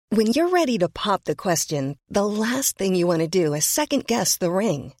When you're ready to pop the question, the last thing you want to do is second-guess the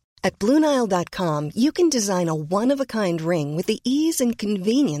ring. At BlueNile.com, you can design a one-of-a-kind ring with the ease and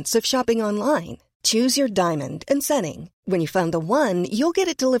convenience of shopping online. Choose your diamond and setting. When you find the one, you'll get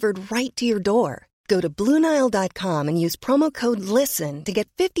it delivered right to your door. Go to BlueNile.com and use promo code LISTEN to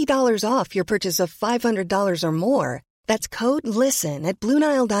get $50 off your purchase of $500 or more. That's code LISTEN at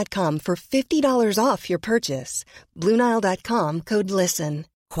BlueNile.com for $50 off your purchase. BlueNile.com, code LISTEN.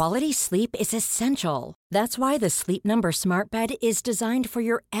 Quality sleep is essential. That's why the Sleep Number Smart Bed is designed for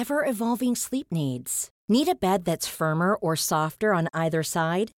your ever-evolving sleep needs. Need a bed that's firmer or softer on either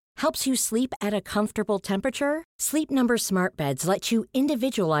side? Helps you sleep at a comfortable temperature? Sleep Number Smart Beds let you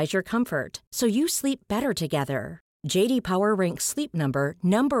individualize your comfort, so you sleep better together. J.D. Power ranks Sleep Number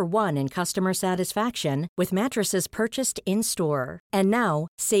number 1 in customer satisfaction with mattresses purchased in-store. And now,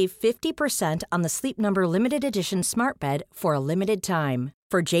 save 50% on the Sleep Number Limited Edition Smart Bed for a limited time.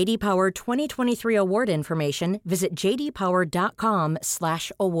 For J.D. Power 2023 award information, visit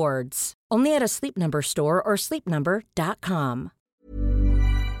jdpower.com/awards. Only at a Sleep Number store or sleepnumber.com.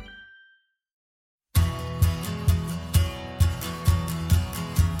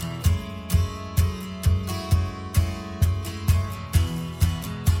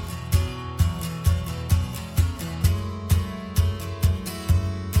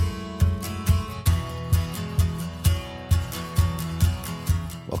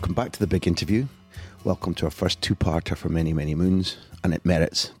 Welcome back to the big interview. Welcome to our first two-parter for many, many moons, and it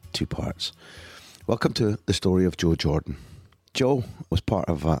merits two parts. Welcome to the story of Joe Jordan. Joe was part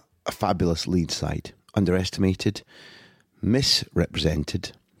of a fabulous Leeds side, underestimated,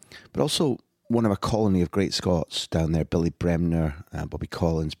 misrepresented, but also one of a colony of great Scots down there, Billy Bremner, Bobby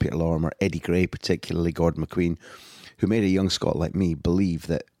Collins, Peter Lorimer, Eddie Gray, particularly Gordon McQueen, who made a young Scot like me believe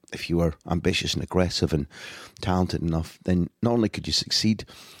that if you were ambitious and aggressive and talented enough, then not only could you succeed,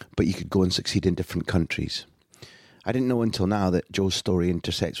 but you could go and succeed in different countries. I didn't know until now that Joe's story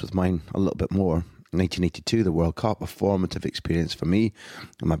intersects with mine a little bit more. In 1982, the World Cup, a formative experience for me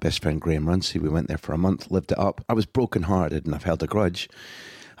and my best friend Graham Runcie. We went there for a month, lived it up. I was broken-hearted and I've held a grudge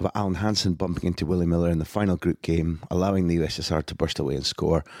about Alan Hansen bumping into Willie Miller in the final group game, allowing the USSR to burst away and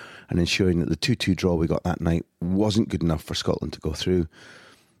score, and ensuring that the 2-2 draw we got that night wasn't good enough for Scotland to go through.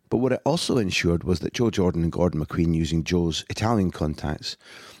 But what it also ensured was that Joe Jordan and Gordon McQueen, using Joe's Italian contacts,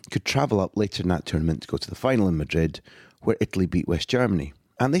 could travel up later in that tournament to go to the final in Madrid, where Italy beat West Germany.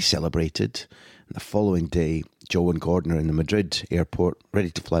 And they celebrated. And the following day, Joe and Gordon are in the Madrid airport, ready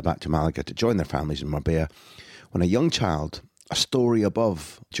to fly back to Malaga to join their families in Marbella, when a young child, a story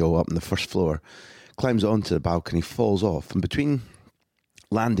above Joe up on the first floor, climbs onto the balcony, falls off, and between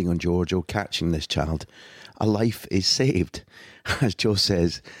landing on Joe or Joe catching this child, a life is saved. As Joe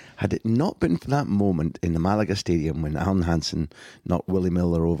says, had it not been for that moment in the Malaga stadium when Alan Hansen knocked Willie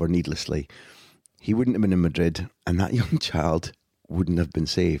Miller over needlessly, he wouldn't have been in Madrid and that young child wouldn't have been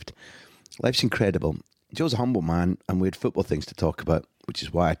saved. Life's incredible. Joe's a humble man and we had football things to talk about, which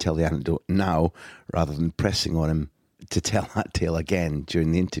is why I tell the anecdote now rather than pressing on him to tell that tale again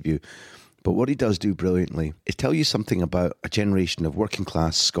during the interview. But what he does do brilliantly is tell you something about a generation of working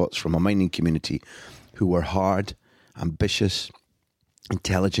class Scots from a mining community who were hard, ambitious,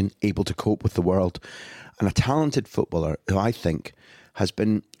 intelligent, able to cope with the world, and a talented footballer who I think has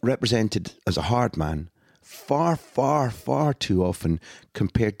been represented as a hard man far, far, far too often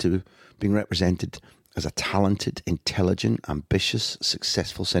compared to being represented as a talented, intelligent, ambitious,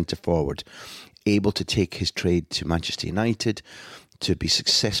 successful centre-forward, able to take his trade to Manchester United, to be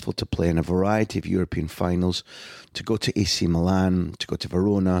successful, to play in a variety of European finals, to go to AC Milan, to go to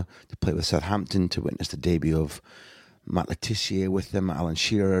Verona, to play with Southampton, to witness the debut of Matt Le Tissier with them, Alan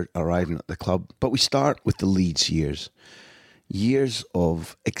Shearer arriving at the club. But we start with the Leeds years. Years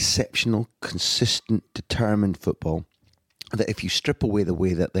of exceptional, consistent, determined football that if you strip away the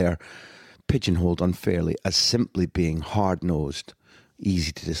way that they're pigeonholed unfairly as simply being hard-nosed,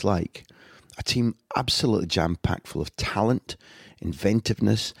 easy to dislike, a team absolutely jam-packed full of talent,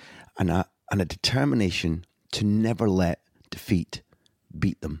 inventiveness, and a determination to never let defeat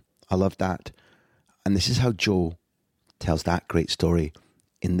beat them. I love that. And this is how Joe tells that great story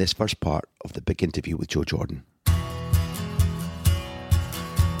in this first part of the big interview with Joe Jordan.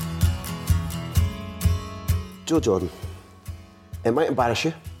 Joe Jordan. It might embarrass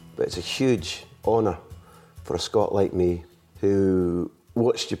you, but it's a huge honour for a Scot like me who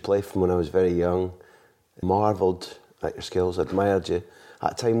watched you play from when I was very young, marvelled at your skills, admired you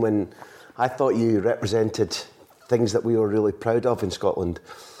at a time when I thought you represented things that we were really proud of in Scotland,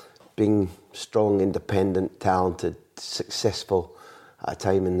 being strong, independent, talented, successful at a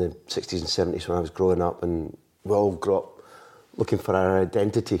time in the 60s and 70s when I was growing up, and we all grew up looking for our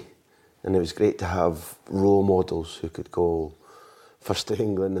identity, and it was great to have role models who could go first to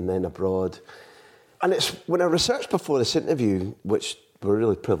England and then abroad. And it's when I researched before this interview, which we're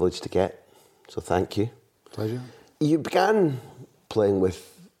really privileged to get, so thank you. Pleasure. You began playing with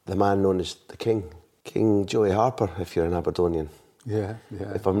the man known as the King, King Joey Harper, if you're an Aberdonian. Yeah.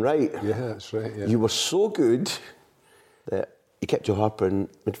 If I'm right. Yeah, that's right, yeah. You were so good that you kept Joe Harper in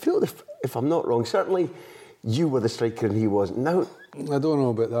midfield, if I'm not wrong. Certainly, you were the striker and he wasn't. Now, I don't know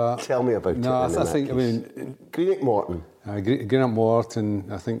about that. Tell me about it. No, I mean... Greenock Morton. Greenock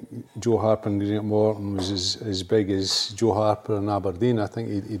Morton, I think Joe Harper and Greenock Morton was as big as Joe Harper in Aberdeen. I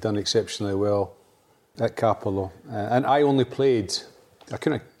think he'd done exceptionally well at Capello. And I only played... I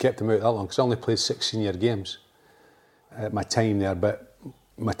couldn't have kept him out that long because I only played 6 senior games at my time there, but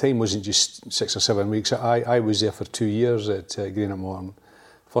my time wasn't just 6 or 7 weeks. I was there for 2 years at Greenock Morton.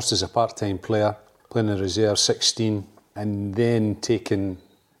 First as a part-time player, playing in the reserve, 16, and then taking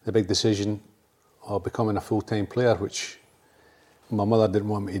the big decision of becoming a full-time player, which my mother didn't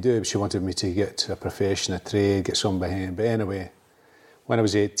want me to do. She wanted me to get a profession, a trade, get something behind. But anyway, when I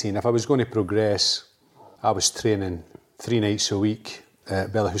was 18, if I was going to progress, I was training 3 nights a week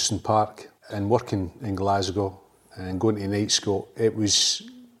at Bellahouston Park and working in Glasgow and going to night school. It was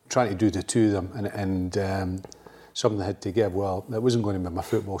trying to do the two of them and something I had to give. Well, that wasn't going to be my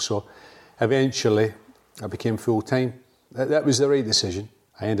football. So eventually I became full-time. That was the right decision.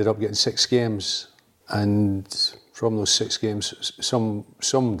 I ended up getting 6 games, and from those 6 games,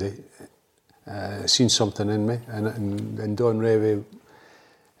 somebody seen something in me, and Don Revie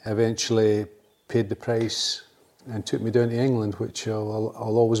eventually paid the price and took me down to England, which I'll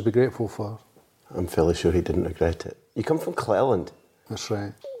always be grateful for. I'm fairly sure he didn't regret it. You come from Cleland. That's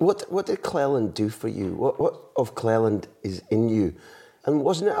right. What did Cleland do for you? What of Cleland is in you? And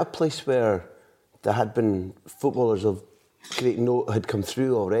wasn't it a place where there had been footballers of great note had come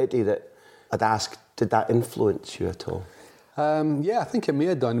through already that I'd ask, did that influence you at all? Yeah, I think it may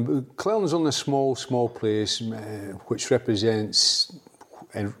have done. Cleland's only a small place which represents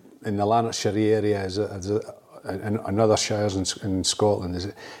in the Lanarkshire area and other shires in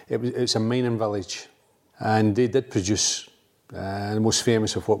Scotland. It's a mining village, and they did produce the most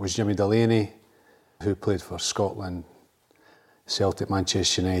famous of what was Jimmy Delaney, who played for Scotland, Celtic,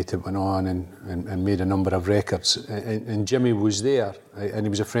 Manchester United, went on and made a number of records. And Jimmy was there, and he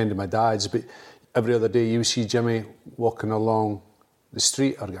was a friend of my dad's, but every other day you would see Jimmy walking along the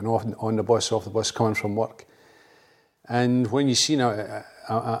street or getting on the bus, off the bus, coming from work. And when you see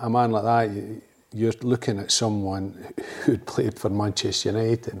a man like that, you're looking at someone who'd played for Manchester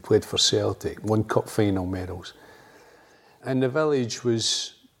United and played for Celtic, won cup final medals. And the village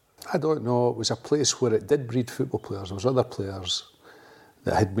was, I don't know, it was a place where it did breed football players. There was other players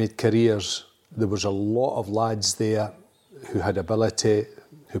that had made careers. There was a lot of lads there who had ability,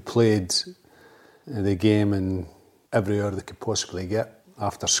 who played the game in every hour they could possibly get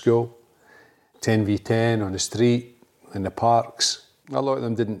after school. 10v10 on the street, in the parks. A lot of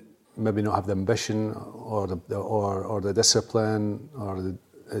them didn't maybe not have the ambition or the discipline or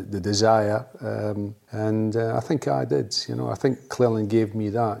the desire, and I think I did. I think Cleland gave me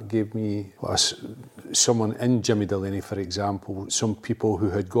that. Gave me someone in Jimmy Delaney, for example, some people who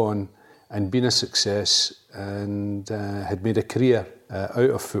had gone and been a success and had made a career out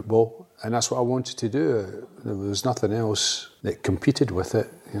of football, and that's what I wanted to do. There was nothing else that competed with it.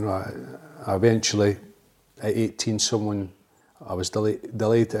 I eventually, at 18, I was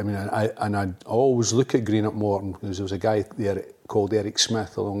delighted. I mean, I'd always look at Greenock Morton because there was a guy there called Eric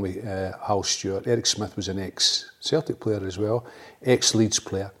Smith along with Hal Stewart. Eric Smith was an ex-Celtic player as well, ex-Leeds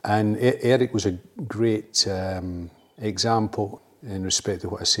player. And Eric was a great example in respect to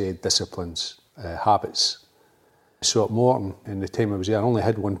what I said, disciplines, habits. So at Morton, in the time I was there, I only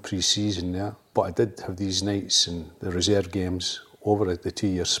had 1 pre-season there, but I did have these nights and the reserve games over the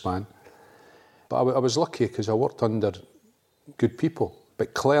 2-year span. But I was lucky because I worked under good people.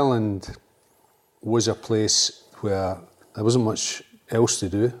 But Cleland was a place where there wasn't much else to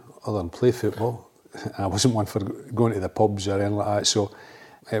do other than play football. I wasn't one for going to the pubs or anything like that. So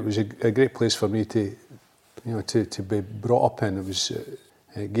it was a great place for me to be brought up in.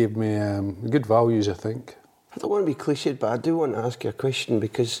 It gave me good values, I think. I don't want to be cliched, but I do want to ask you a question,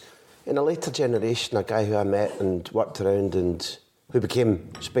 because in a later generation, a guy who I met and worked around and who became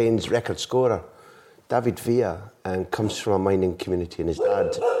Spain's record scorer, David Villa, comes from a mining community, and his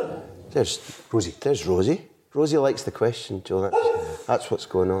dad... There's Rosie. Rosie likes the question, Joe. That's what's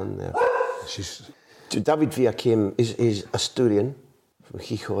going on there. David Villa he's Asturian, from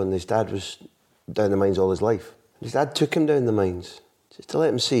Gijón, and his dad was down the mines all his life. His dad took him down the mines, just to let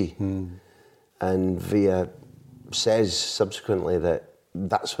him see. And Villa says subsequently that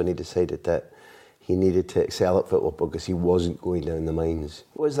that's when he decided that he needed to excel at football because he wasn't going down the mines.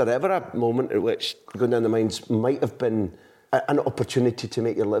 Was there ever a moment at which going down the mines might have been an opportunity to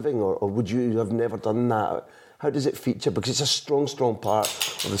make your living, or would you have never done that? How does it feature? Because it's a strong, strong part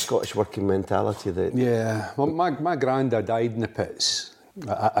of the Scottish working mentality. Yeah, well, my granddad died in the pits.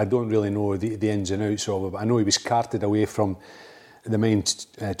 I don't really know the ins and outs of it, but I know he was carted away from the mine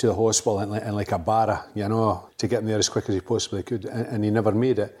to the hospital in like a barra, you know, to get him there as quick as he possibly could, and he never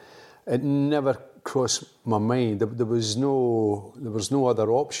made it. It never crossed my mind. There was no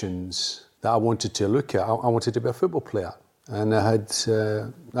other options that I wanted to look at. I wanted to be a football player, and I had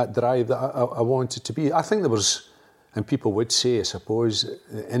that drive that I wanted to be. I think there was, and people would say, I suppose,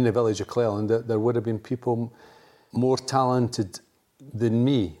 in the village of Cleland, that there would have been people more talented than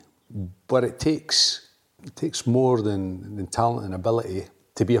me, but it takes more than talent and ability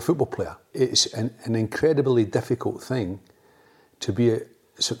to be a football player. It's an incredibly difficult thing to be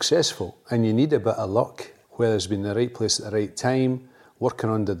successful, and you need a bit of luck, whether it's been in the right place at the right time,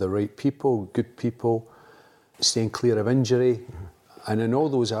 working under the right people, good people, staying clear of injury, and in all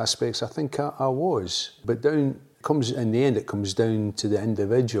those aspects I think I was. But in the end it comes down to the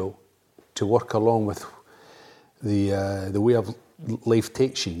individual to work along with the way of life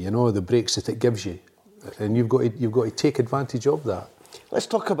takes you, you know, the breaks that it gives you, and you've got to take advantage of that. Let's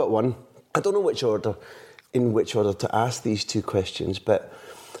talk about one. I don't know in which order to ask these two questions, but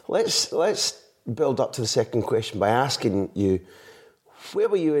let's build up to the second question by asking you, where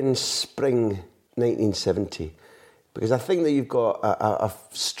were you in spring 1970? Because I think that you've got a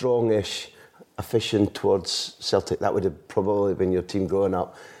strongish afition towards Celtic. That would have probably been your team growing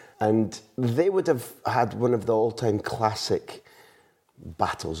up, and they would have had one of the all-time classic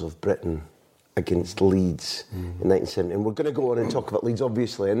battles of Britain against Leeds in 1970. And we're going to go on and talk about Leeds,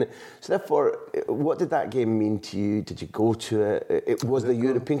 obviously. And so therefore, what did that game mean to you? Did you go to it? It was the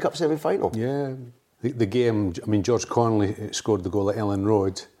European Cup semi-final. Yeah. The game, I mean, George Connolly scored the goal at Ellen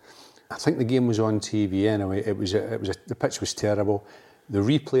Road. I think the game was on TV anyway. The pitch was terrible. The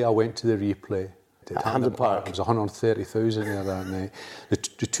replay, I went to the replay. At Hampden Park. It was 130,000 there that night. The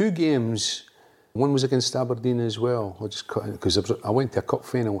two games... One was against Aberdeen as well. Because I went to a cup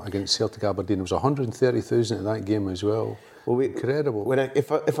final against Celtic Aberdeen. It was 130,000 at that game as well. Incredible.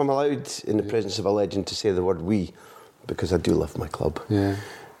 If I'm allowed, in the presence of a legend, to say the word "we," because I do love my club. Yeah.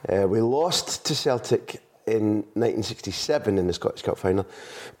 We lost to Celtic in 1967 in the Scottish Cup final,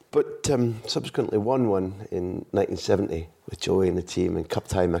 but subsequently won one in 1970 with Joey in the team and Cup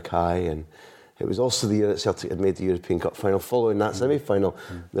tie Mackay, and it was also the year that Celtic had made the European Cup final. Following that semi-final,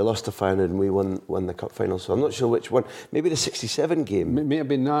 they lost the final and we won the cup final. So I'm not sure which one. Maybe the 67 game. May have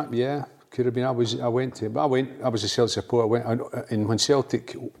been that, yeah. Could have been. I was a Celtic supporter. And when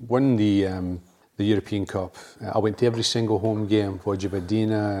Celtic won the European Cup, I went to every single home game.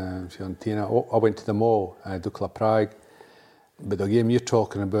 Vojvodina, Fiorentina. I went to them all. Dukla Prague. But the game you're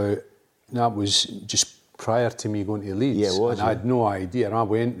talking about, that was just prior to me going to Leeds. Yeah, it was. And I had no idea. And I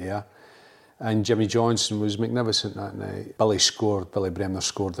went there. And Jimmy Johnson was magnificent that night. Billy Bremner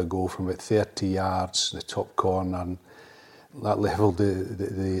scored the goal from about 30 yards, the top corner, and that levelled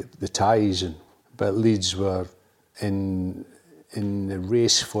the ties. But Leeds were in the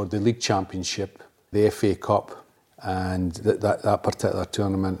race for the league championship, the FA Cup, and that particular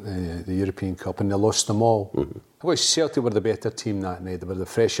tournament, the European Cup, and they lost them all. Mm-hmm. I wish Celtic were the better team that night. They were the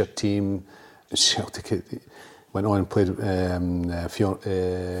fresher team. Celtic went on and played Feyenoord.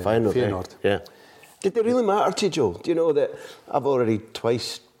 Yeah. Did they really matter to you, Joe? Do you know that I've already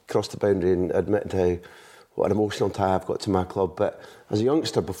twice crossed the boundary and admitted what an emotional tie I've got to my club, but as a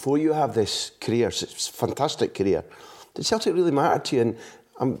youngster, before you have this career, it's a fantastic career, did Celtic really matter to you? And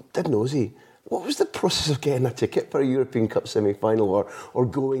I'm dead nosy. What was the process of getting a ticket for a European Cup semi-final or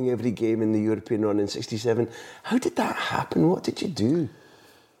going every game in the European run in 67? How did that happen? What did you do?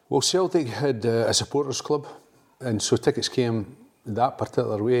 Well, Celtic had a supporters club, and so tickets came that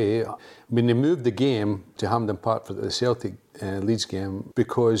particular way. When they moved the game to Hampden Park for the Celtic Leeds game,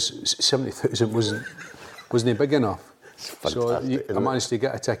 because 70,000 wasn't big enough. So I managed to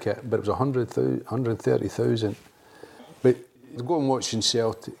get a ticket, but it was 130,000. But go and watching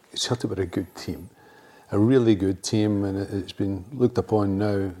Celtic. Celtic were a good team, a really good team, and it's been looked upon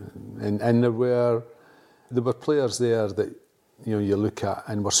now. And there were players there that you look at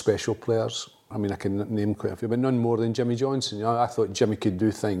and were special players. I mean, I can name quite a few, but none more than Jimmy Johnson. I thought Jimmy could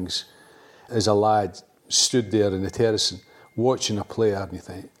do things as a lad, stood there in the terrace and watching a player, and you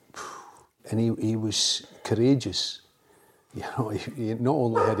think, and he was courageous. He not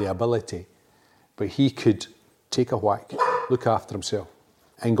only had the ability, but he could take a whack, look after himself,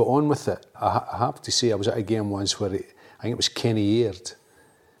 and got on with it. I have to say, I was at a game once where I think it was Kenny Aird.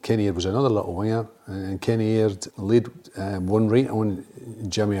 Kenny Aird was another little winger, and Kenny Aird laid one right on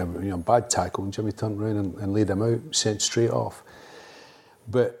Jimmy, bad tackle, and Jimmy turned around and laid him out, sent straight off.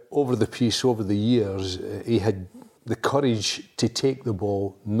 But over the piece, over the years, he had the courage to take the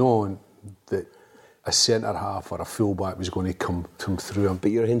ball, knowing that a centre-half or a full-back was going to come through him. But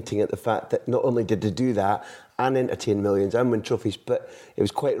you're hinting at the fact that not only did he do that and entertain millions and win trophies, but it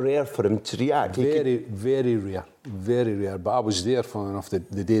was quite rare for him to react. Very rare. But I was there, funnily enough, the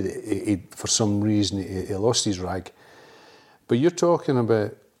day that he for some reason, he lost his rag. But you're talking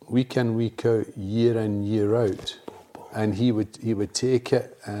about week in, week out, year in, year out, and he would take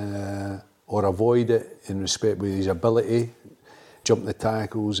it or avoid it in respect with his ability, jump the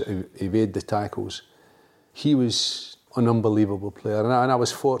tackles, evade the tackles. He was an unbelievable player, and I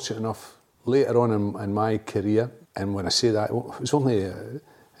was fortunate enough later on in my career, and when I say that, it was only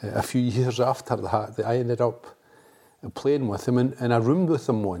a few years after that I ended up playing with him, and I roomed with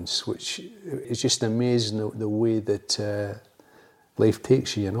him once, which is just amazing the way that life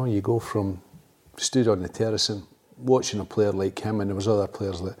takes you. You go from stood on the terrace and watching a player like him, and there was other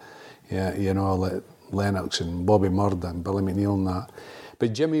players like Lennox and Bobby Murda and Billy McNeil and that.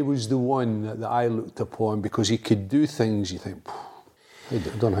 But Jimmy was the one that I looked upon because he could do things you think, I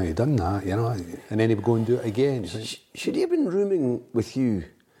don't know how you done that, and then he would go and do it again. Should he have been rooming with you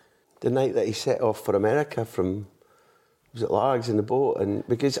the night that he set off for America from, was it Largs in the boat? And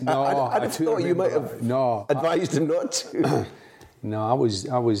because I thought you might have advised him not to. No, I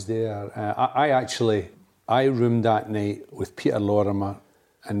was there. I roomed that night with Peter Lorimer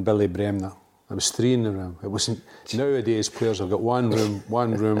and Billy Bremner. There was 3 in the room. It wasn't nowadays players have got one room,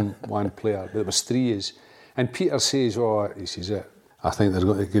 one player. But there was 3 and Peter says, he says I think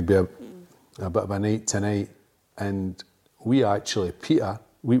it could be a bit of a night tonight. And we actually, Peter,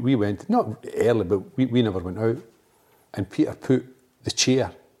 we went, not early, but we never went out. And Peter put the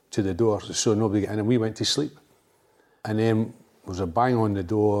chair to the door so nobody got in, and we went to sleep. And then there was a bang on the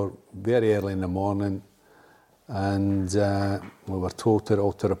door very early in the morning, and we were told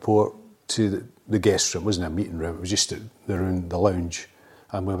to report to the guest room. It wasn't a meeting room, it was just the room, the lounge.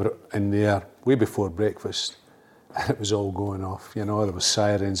 And we were in there way before breakfast, and it was all going off. There was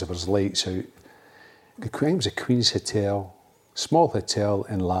sirens, there was lights out. It was a Queen's Hotel, small hotel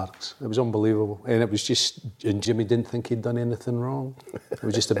in Largs. It was unbelievable. And it was just, and Jimmy didn't think he'd done anything wrong. It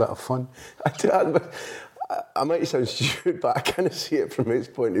was just a bit of fun. I might sound stupid, but I kind of see it from his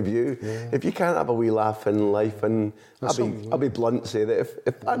point of view. Yeah. If you can't have a wee laugh in life, and I'll be blunt and say that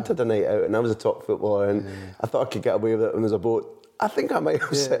if I'd had a night out and I was a top footballer and I thought I could get away with it when there's a boat, I think I might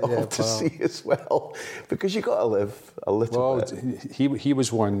have set off to sea as well, because you got to live a little bit. He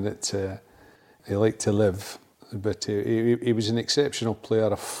was one that he liked to live, but he was an exceptional player,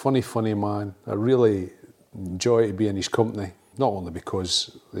 a funny man. I really enjoyed to be in his company, not only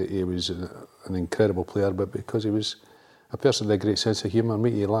because he was an incredible player, but because he was a person with a great sense of humour,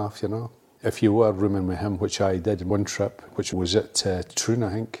 make you laugh, If you were rooming with him, which I did one trip, which was at Troon,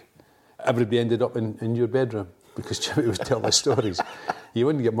 I think, everybody ended up in your bedroom because Jimmy would tell the stories. You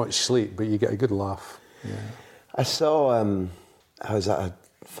wouldn't get much sleep, but you get a good laugh. Yeah. I saw, I was at a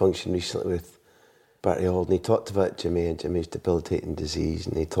function recently with Bertie Auld, and he talked about Jimmy and Jimmy's debilitating disease,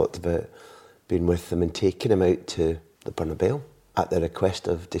 and he talked about being with them and taking him out to the Bernabeu at the request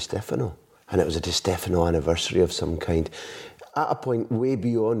of Di Stefano. And it was a Di Stefano anniversary of some kind, at a point way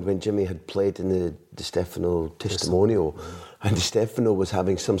beyond when Jimmy had played in the Di Stefano testimonial. And Di Stefano was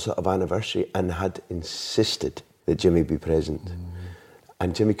having some sort of anniversary and had insisted that Jimmy be present.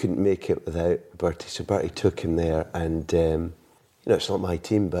 And Jimmy couldn't make it without Bertie, so Bertie took him there. And, it's not my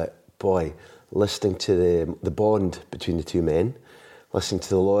team, but boy, listening to the bond between the two men, listening to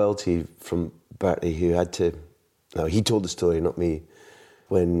the loyalty from Bertie, who had to... Now, he told the story, not me.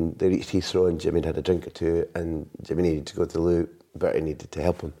 When they reached Heathrow and Jimmy had a drink or two and Jimmy needed to go to the loo, Bertie needed to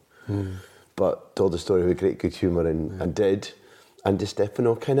help him. But told the story with great good humour and did. And Di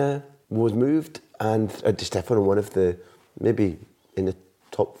Stefano kind of was moved, and Di Stefano, one of the, maybe in the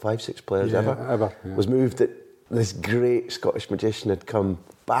top 5-6 players ever, was moved that this great Scottish magician had come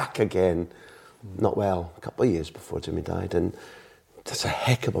back again, a couple of years before Jimmy died. And that's a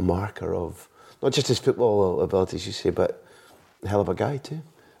heck of a marker of not just his football abilities, you say, but a hell of a guy too.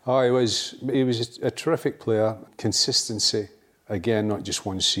 Oh, he was a terrific player. Consistency, again, not just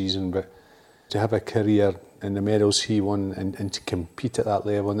one season, but to have a career in the medals he won and to compete at that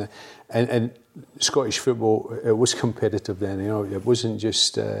level. And Scottish football, it was competitive then. It wasn't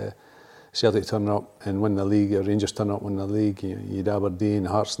just Celtic turn up and win the league, or Rangers turn up and win the league. You'd Aberdeen,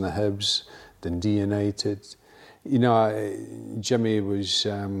 Hearts and the Hibs, Dundee United. You know, Jimmy was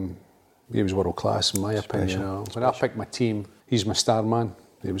he was world class in my opinion. You know. When I picked my team, he's my star man.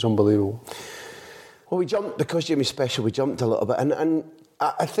 He was unbelievable. Well, we jumped, because Jimmy's special, we jumped a little bit, and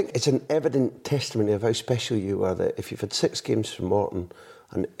I think it's an evident testimony of how special you were, that if you've had 6 games from Morton,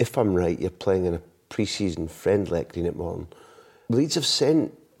 and if I'm right, you're playing in a pre-season friendly at Green at Morton, Leeds have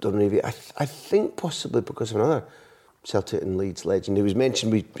sent Don Revie, I think possibly because of another Celtic and Leeds legend. He was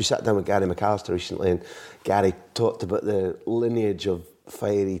mentioned, we sat down with Gary McAllister recently, and Gary talked about the lineage of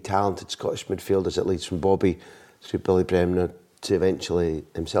fiery, talented Scottish midfielders at Leeds, from Bobby through Billy Bremner to eventually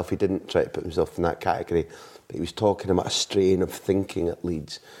himself. He didn't try to put himself in that category, but he was talking about a strain of thinking at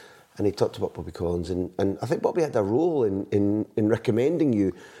Leeds. And he talked about Bobby Collins, and I think Bobby had a role in recommending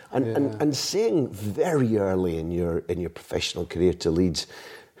you and saying very early in your professional career to Leeds,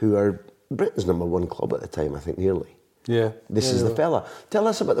 who are Britain's #1 club at the time, I think, nearly. Yeah. This is the fella. Tell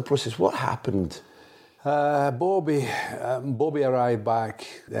us about the process. What happened? Bobby arrived back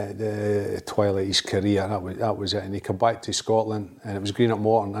at the twilight of his career. That was it. And he came back to Scotland, and it was Green at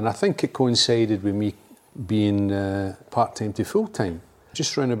Morton. And I think it coincided with me being part-time to full-time,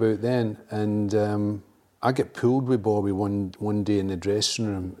 just round about then. And I get pulled with Bobby one day in the dressing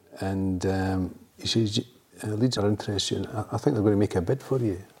room, and he says, Leeds are interested. I think they're going to make a bid for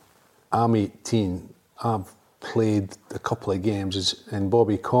you. I'm 18. I've played a couple of games, and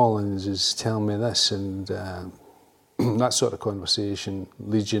Bobby Collins is telling me this, and that sort of conversation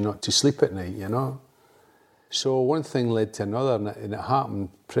leads you not to sleep at night, you know. So one thing led to another, and it happened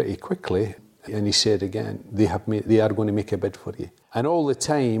pretty quickly. And he said again, they are going to make a bid for you. And all the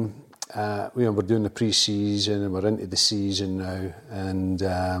time, we're doing the pre-season, and we're into the season now, and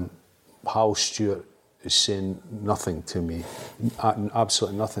Hal Stewart is saying nothing to me,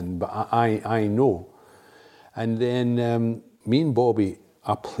 absolutely nothing, but I know. And then me and Bobby,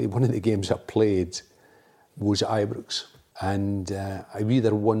 one of the games I played was at Ibrox, and I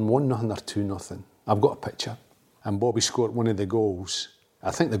either won 1-0 or 2-0. I've got a picture. And Bobby scored one of the goals.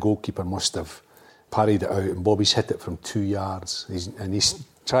 I think the goalkeeper must have parried it out, and Bobby's hit it from 2 yards. He's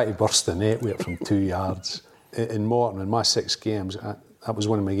tried to burst the net with it from 2 yards. In Morton, in my 6 games, that was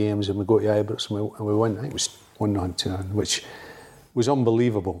one of my games, and we go to Ibrox and we win. I think it was 1-0, 2-0, which was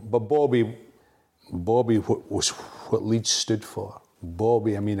unbelievable. But Bobby was what Leeds stood for.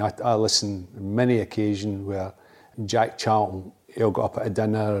 Bobby, I mean, I listened many occasions where Jack Charlton, he'll got up at a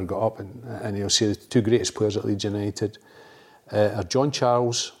dinner or got up and he'll say the 2 greatest players at Leeds United are John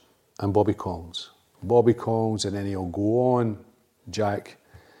Charles and Bobby Collins. Bobby Collins, and then he'll go on, Jack,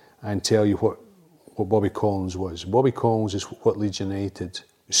 and tell you what Bobby Collins was. Bobby Collins is what Leeds United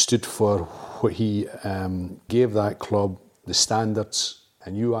stood for, what he gave that club, the standards.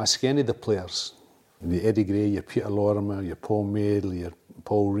 And you ask any of the players, the Eddie Gray, your Peter Lorimer, your Paul Maidel, your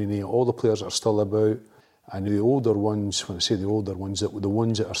Paul Reaney, all the players that are still about, and the older ones, when I say the older ones, the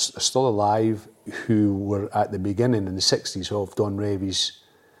ones that are still alive, who were at the beginning in the 60s of Don Revie's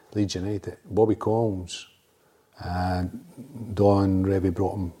Leeds United. Bobby Collins, and Don Revie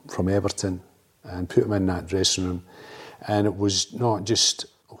brought him from Everton and put him in that dressing room. And it was not just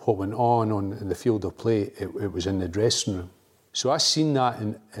what went on in the field of play, it was in the dressing room. So I seen that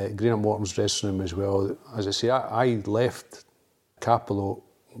in Green at Morton's dressing room as well. As I say, I left Capello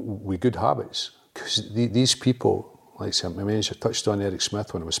with good habits, because these people, like I mentioned, I touched on Eric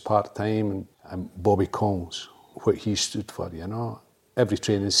Smith when I was part-time, and Bobby Collins, what he stood for, you know. Every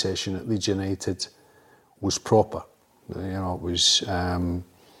training session at Leeds United was proper. You know, it was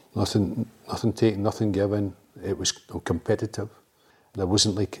nothing taken, nothing given. It was competitive. There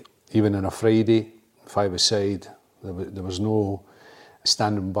wasn't, like, even on a Friday, 5-a-side, there was no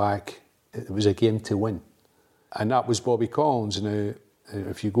standing back. It was a game to win. And that was Bobby Collins. Now,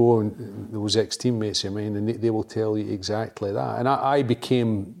 if you go and those ex-teammates of mine, and they will tell you exactly that. And I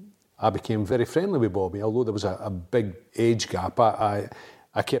became very friendly with Bobby, although there was a big age gap. I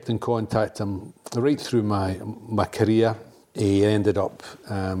kept in contact with him right through my career. He ended up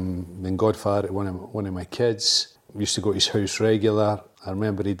being godfather to one of my kids. I used to go to his house regular. I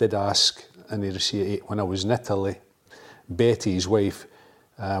remember he did ask, and when I was in Italy, Betty, his wife,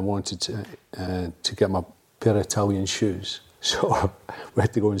 wanted to get me a pair of Italian shoes. So we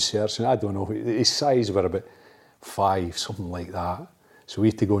had to go and search, and I don't know, his size were about 5, something like that. So we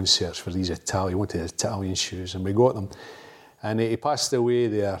had to go and search for these Italian shoes, and we got them. And he passed away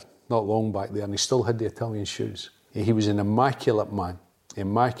there not long back there, and he still had the Italian shoes. He was an immaculate man,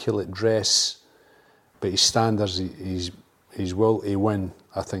 immaculate dress, but his standards, his will to win,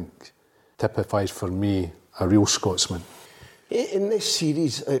 I think, typifies for me a real Scotsman. In this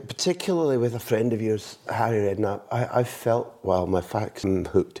series, particularly with a friend of yours, Harry Redknapp, I felt, well, my facts, I'm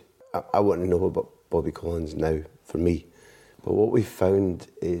hooked. I want to know about Bobby Collins now. for me. But what we found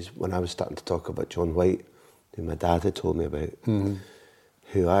is when I was starting to talk about John White, who my dad had told me about,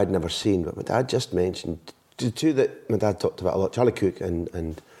 who I'd never seen, but my dad just mentioned, the two that my dad talked about a lot, Charlie Cook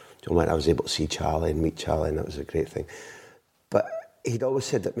and John White. I was able to see Charlie and meet Charlie, and that was a great thing. But he'd always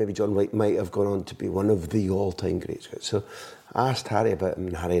said that maybe John White might have gone on to be one of the all-time great scouts. So I asked Harry about him,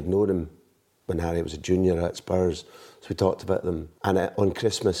 and Harry had known him when Harry was a junior at Spurs. So we talked about them. And on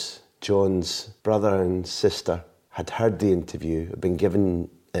Christmas, John's brother and sister had heard the interview, had been given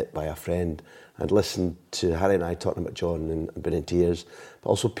it by a friend, and listened to Harry and I talking about John and been in tears. But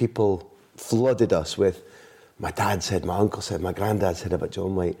also people flooded us with, my dad said, my uncle said, my granddad said about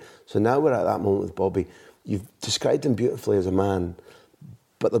John White. So now we're at that moment with Bobby. You've described him beautifully as a man,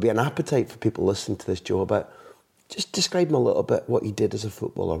 but there'll be an appetite for people listening to this, Joe, about just describe him a little bit, what he did as a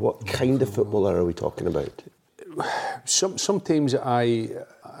footballer. What kind of footballer are we talking about? Sometimes I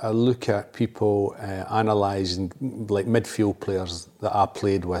look at people analysing like midfield players that I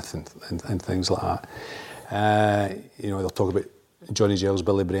played with and things like that. They'll talk about Johnny Giles,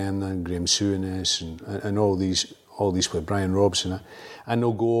 Billy Brennan, Graham Souness, and all these players, Brian Robson, and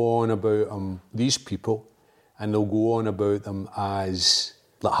they'll go on about these people, and they'll go on about them as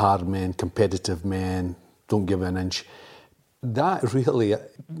like hard men, competitive men, don't give an inch. That really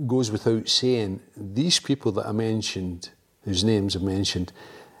goes without saying. These people that I mentioned, whose names I mentioned,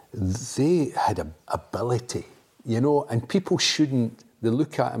 they had an ability, and people shouldn't, they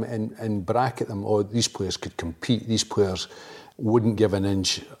look at them and bracket them, oh, these players could compete, these players wouldn't give an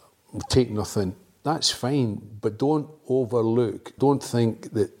inch, take nothing. That's fine, but don't overlook, don't think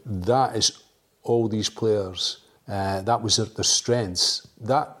that is all these players, that was their strengths.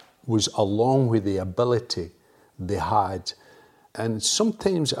 That was along with the ability they had. And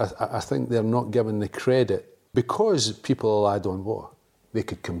sometimes I think they're not given the credit because people will add on, what? They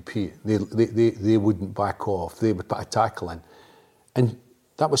could compete. They wouldn't back off. They would put a tackle in. And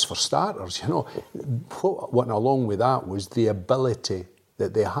that was for starters, What went along with that was the ability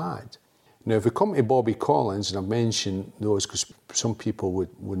that they had. Now, if we come to Bobby Collins, and I've mentioned those because some people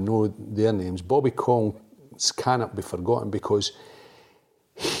would know their names, Bobby Collins cannot be forgotten because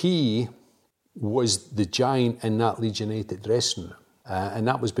he was the giant in that Leeds United dressing room. And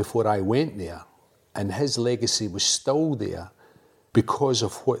that was before I went there. And his legacy was still there because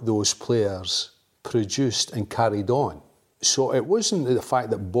of what those players produced and carried on. So it wasn't the fact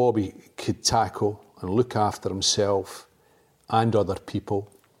that Bobby could tackle and look after himself and other people.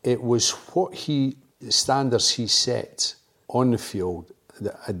 It was what the standards he set on the field,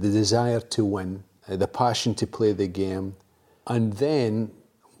 the desire to win, the passion to play the game, and then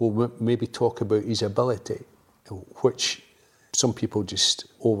we'll maybe talk about his ability, which some people just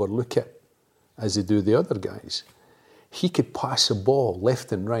overlook it, as they do the other guys. He could pass a ball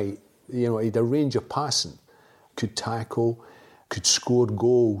left and right. He had a range of passing. Could tackle, could score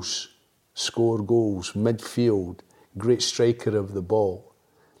goals, midfield, great striker of the ball.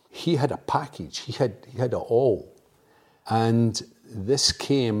 He had a package. He had it all. And this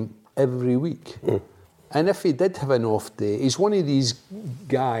came every week. And if he did have an off day, he's one of these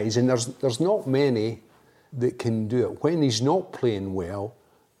guys, and there's not many that can do it. When he's not playing well,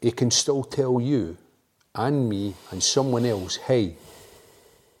 he can still tell you and me and someone else, hey,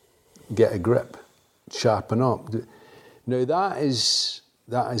 get a grip, sharpen up. Now that is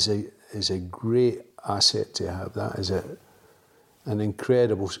a great asset to have. That is an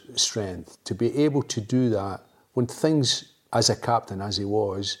incredible strength to be able to do that when things, as a captain as he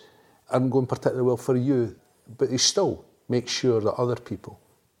was, aren't going particularly well for you, but he still makes sure that other people,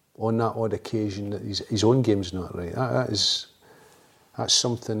 on that odd occasion, that his own game's not right. That's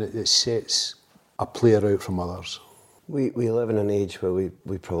something that sets a player out from others. We live in an age where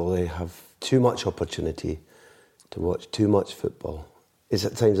we probably have too much opportunity to watch too much football. It's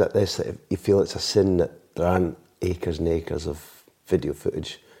at times like this that you feel it's a sin that there aren't acres and acres of video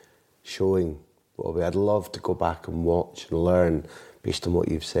footage showing Bobby. I'd love to go back and watch and learn based on what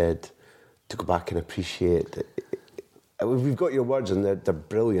you've said, to go back and appreciate it. We've got your words and they're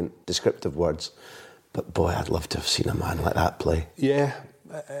brilliant, descriptive words, but boy, I'd love to have seen a man like that play. Yeah,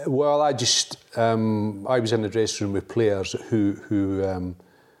 well, I was in the dressing room with players who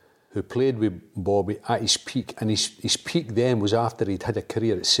played with Bobby at his peak, and his peak then was after he'd had a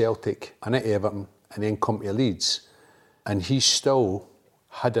career at Celtic and at Everton and then come to Leeds, and he still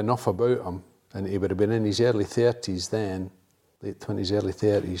had enough about him, and he would have been in his early 30s then, late 20s, early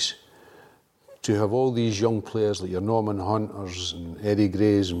 30s, to have all these young players like your Norman Hunters and Eddie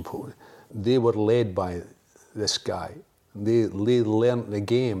Grays, and they were led by this guy. They learnt the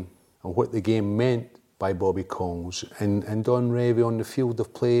game and what the game meant by Bobby Collins. And Don Revie on the field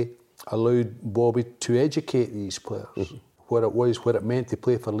of play, allowed Bobby to educate these players, what it meant to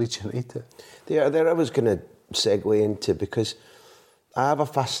play for Leeds United. There I was going to segue into, because I have a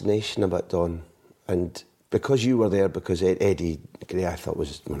fascination about Don, and because you were there, because Eddie Gray, I thought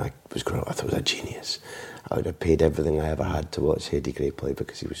when I was growing up, I thought was a genius. I would have paid everything I ever had to watch Eddie Gray play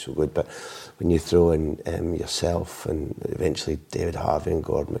because he was so good. But when you throw in yourself and eventually David Harvey and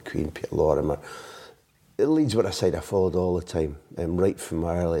Gordon McQueen, Peter Lorimer, Leeds were a side I followed all the time, right from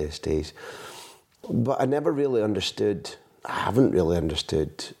my earliest days. But I haven't really understood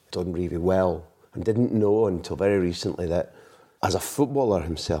Don Revie well, and didn't know until very recently that as a footballer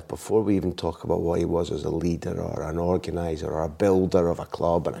himself, before we even talk about what he was as a leader or an organiser or a builder of a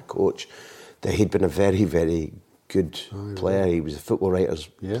club and a coach, that he'd been a very, very good player. He was the Football Writers'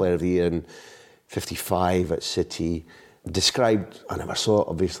 Player of the Year in '55 at City. Described, I never saw it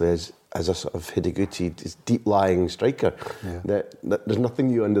obviously, as a sort of Hidiguchi, this deep-lying striker. Yeah. That there's nothing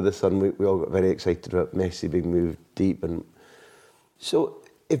new under the sun. We all got very excited about Messi being moved deep. And so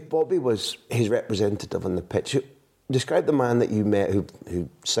if Bobby was his representative on the pitch, describe the man that you met who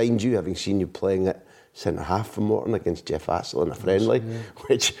signed you, having seen you playing at centre-half for Morton against Jeff Hassel in a friendly,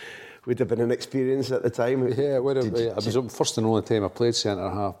 which would have been an experience at the time. Yeah, it would have. It was the first and only time I played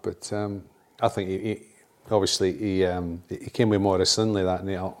centre-half, but I think he came with Maurice Lindley that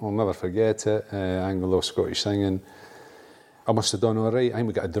night. I'll never forget it. Anglo-Scottish singing. I must have done all right. I think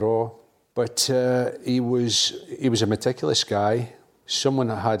we got a draw. But he was a meticulous guy, someone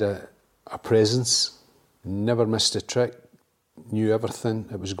that had a presence, never missed a trick, knew everything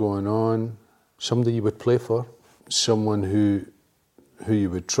that was going on, somebody you would play for, someone who you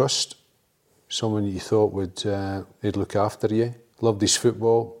would trust, someone you thought he'd look after you. Loved his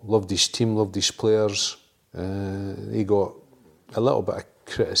football, loved his team, loved his players. He got a little bit of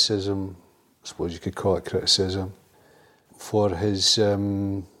criticism, I suppose you could call it criticism, for his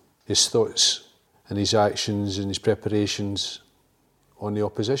thoughts and his actions and his preparations on the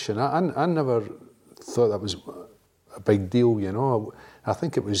opposition. I never thought that was a big deal, you know. I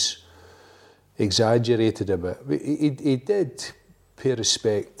think it was exaggerated a bit. He did pay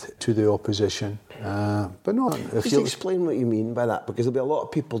respect to the opposition, but no. Just explain what you mean by that, because there'll be a lot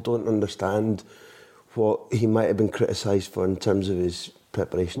of people don't understand what he might have been criticised for in terms of his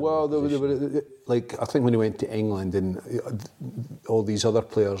preparation. Well, there were, like, I think when he went to England and all these other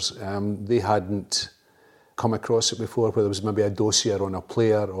players, they hadn't come across it before, where there was maybe a dossier on a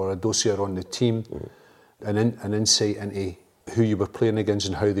player or a dossier on the team, an insight into who you were playing against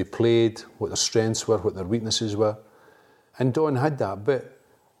and how they played, what their strengths were, what their weaknesses were. And Don had that, but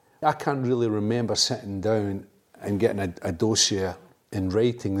I can't really remember sitting down and getting a dossier in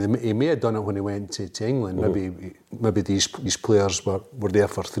writing. He may have done it when he went to England. Maybe these players were there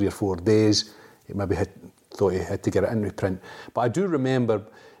for 3 or 4 days. He maybe thought he had to get it in print. But I do remember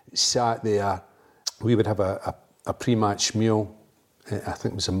sat there. We would have a pre-match meal. I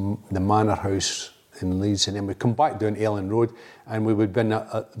think it was the Manor House in Leeds, and then we'd come back down Ellen Road, and we would be in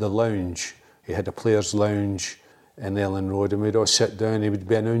the lounge. He had a players' lounge in Ellen Road, and we'd all sit down. He would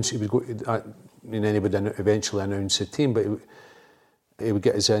be announced. He would go, and then he would eventually announce the team, but he would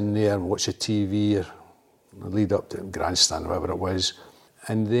get us in there and watch the TV or lead up to grandstand, whatever it was.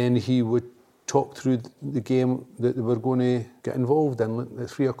 And then he would talk through the game that they were going to get involved in at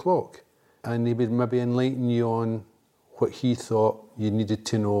 3 o'clock. And he would maybe enlighten you on what he thought you needed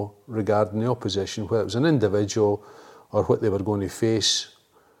to know regarding the opposition, whether it was an individual or what they were going to face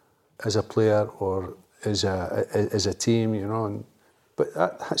as a player or as a team, you know. But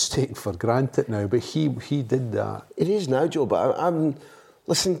that's taken for granted now, but he did that. It is now, Joe, but I'm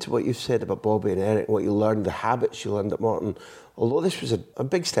listening to what you've said about Bobby and Eric, what you learned, the habits you learned at Morton. Although this was a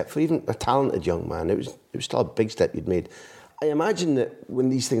big step for even a talented young man, it was still a big step you'd made. I imagine that when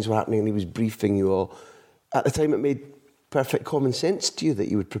these things were happening and he was briefing you all, at the time it made perfect common sense to you that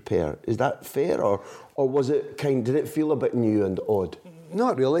you would prepare. Is that fair, or was it did it feel a bit new and odd?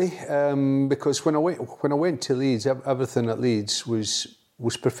 Not really, because when I went to Leeds, everything at Leeds was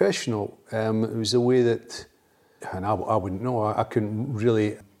professional. It was the way that, and I wouldn't know. I couldn't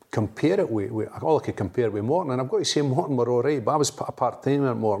really compare it with. All I could compare it with Morton, and I've got to say Morton were all right. But I was a part-time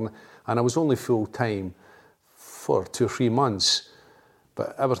at Morton, and I was only full-time for 2 or 3 months.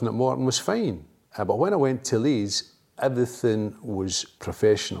 But everything at Morton was fine. But when I went to Leeds, everything was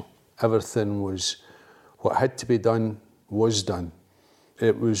professional. Everything was what had to be done was done.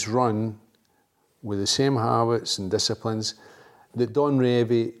 It was run with the same habits and disciplines that Don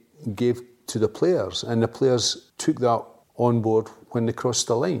Revie gave to the players, and the players took that on board when they crossed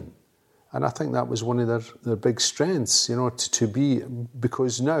the line. And I think that was one of their big strengths, you know, to be,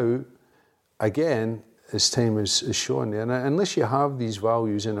 because now, again, as time has shown. And unless you have these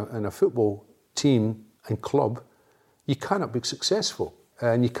values in a football team and club, you cannot be successful.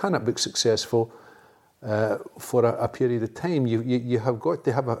 And you cannot be successful for a period of time. You have got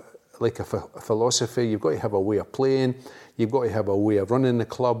to have a philosophy. You've got to have a way of playing. You've got to have a way of running the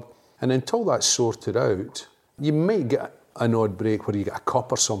club. And until that's sorted out, you might get an odd break where you get a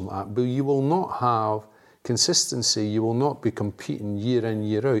cup or something like that, but you will not have consistency. You will not be competing year in,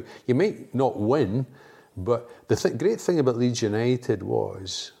 year out. You might not win, but the great thing about Leeds United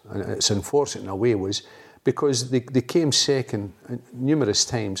was, and it's unfortunate in a way, was because they came second numerous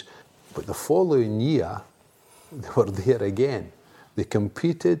times, but the following year they were there again. They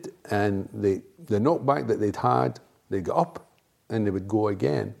competed, and the knockback that they'd had, they got up and they would go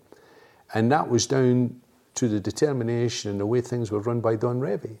again. And that was down to the determination and the way things were run by Don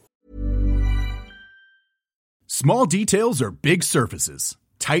Revie. Small details are big surfaces.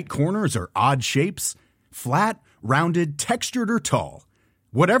 Tight corners are odd shapes. Flat, rounded, textured, or tall.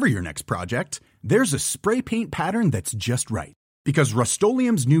 Whatever your next project, there's a spray paint pattern that's just right. Because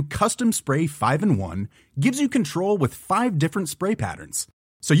Rust-Oleum's new Custom Spray 5-in-1 gives you control with 5 different spray patterns.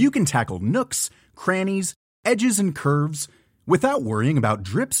 So you can tackle nooks, crannies, edges, and curves without worrying about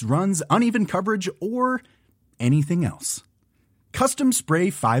drips, runs, uneven coverage, or anything else. Custom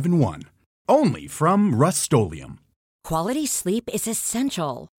Spray 5-in-1. Only from Rust-Oleum. Quality sleep is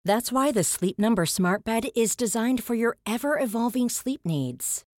essential. That's why the Sleep Number Smart Bed is designed for your ever-evolving sleep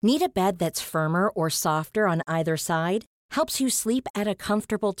needs. Need a bed that's firmer or softer on either side? Helps you sleep at a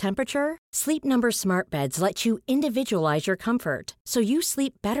comfortable temperature? Sleep Number Smart Beds let you individualize your comfort, so you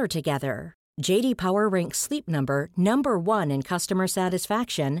sleep better together. J.D. Power ranks Sleep Number number 1 in customer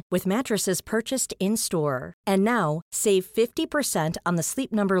satisfaction with mattresses purchased in-store. And now, save 50% on the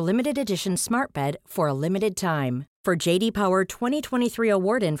Sleep Number Limited Edition Smart Bed for a limited time. For J.D. Power 2023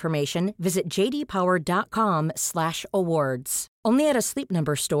 award information, visit jdpower.com/awards. Only at a Sleep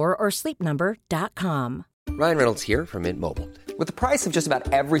Number store or sleepnumber.com. Ryan Reynolds here from Mint Mobile. With the price of just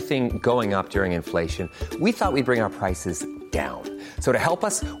about everything going up during inflation, we thought we'd bring our prices down. So to help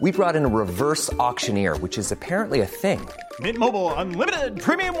us, we brought in a reverse auctioneer, which is apparently a thing. Mint Mobile Unlimited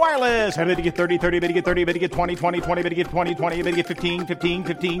Premium Wireless. How to get 30, 30, bit to get 30, bit to get 20, 20, 20, bit to get 20, 20, bit to get 15, 15,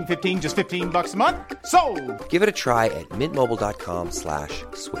 15, 15, just $15 a month? Sold! Give it a try at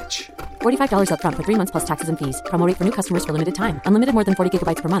mintmobile.com/switch. $45 up front for 3 months plus taxes and fees. Promo rate for new customers for limited time. Unlimited more than 40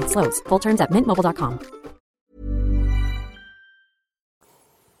 gigabytes per month. Slows full terms at mintmobile.com.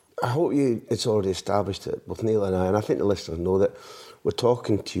 I hope it's already established it, both Neil and I think the listeners know that we're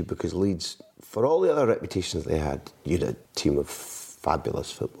talking to you because Leeds, for all the other reputations they had, you had a team of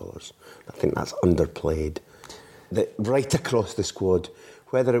fabulous footballers. I think that's underplayed. That right across the squad,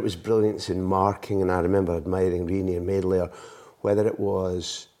 whether it was brilliance in marking, and I remember admiring Reaney and Madeley, whether it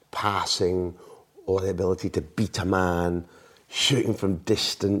was passing or the ability to beat a man, shooting from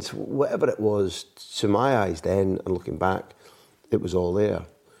distance, whatever it was, to my eyes then, and looking back, it was all there.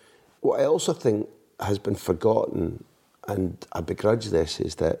 What I also think has been forgotten, and I begrudge this,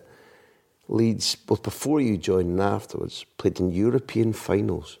 is that Leeds, both before you joined and afterwards, played in European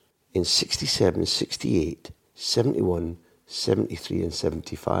finals in 67, 68, 71, 73 and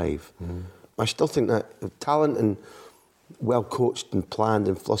 75. I still think that talent and well coached and planned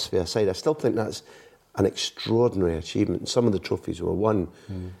and philosophy aside, I still think that's an extraordinary achievement. Some of the trophies were won.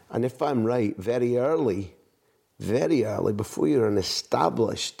 And if I'm right, very early, before you're an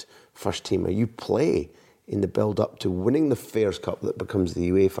established first teamer, you play in the build-up to winning the Fairs Cup that becomes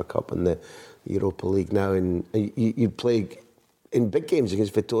the UEFA Cup and the Europa League now. And you play in big games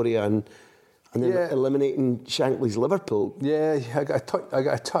against Victoria and then eliminating Shankly's Liverpool. Yeah, I got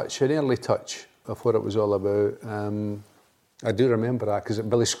a touch, an early touch of what it was all about. I do remember that because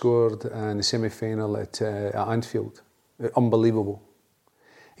Billy scored in the semi-final at Anfield. Unbelievable.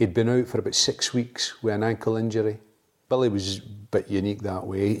 He'd been out for about 6 weeks with an ankle injury. Billy was a bit unique that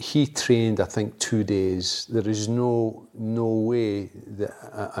way. He trained, I think, 2 days. There is no way that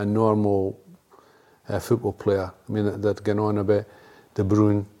a normal football player, I mean, they're going on about De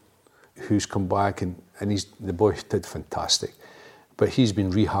Bruyne, who's come back, and the boy did fantastic. But he's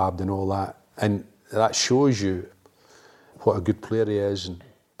been rehabbed and all that. And that shows you what a good player he is.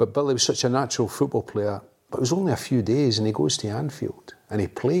 But Billy was such a natural football player. But it was only a few days, and he goes to Anfield, and he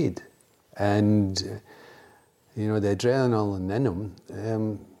played. And you know, the adrenaline in him,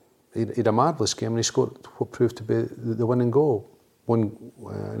 he had a marvellous game, and he scored what proved to be the winning goal.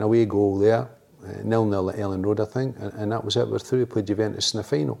 An away goal there, 0-0 at Ellen Road, I think, and that was it. We're through. We played Juventus in the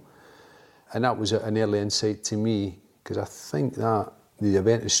final. And that was an early insight to me, because I think that the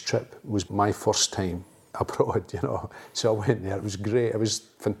Juventus trip was my first time abroad, you know. So I went there. It was great. It was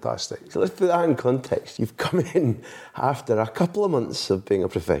fantastic. So let's put that in context. You've come in after a couple of months of being a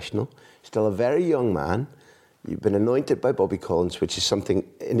professional, still a very young man. You've been anointed by Bobby Collins, which is something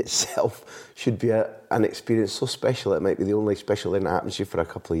in itself should be an experience so special. It might be the only special thing that happens to you for a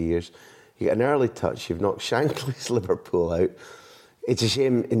couple of years. You get an early touch. You've knocked Shankly's Liverpool out. It's a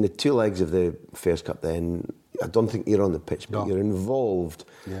shame in the 2 legs of the Fairs Cup then, I don't think you're on the pitch, but you're involved.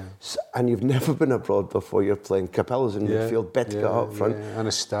 Yeah. And you've never been abroad before. You're playing Capella's in midfield, Betka up front. Yeah.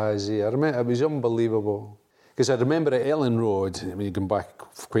 Anastasia. I remember, it was unbelievable. Because I remember at Ellen Road, I mean, going back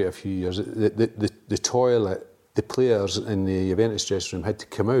quite a few years, the toilet, the players in the Juventus dressing room had to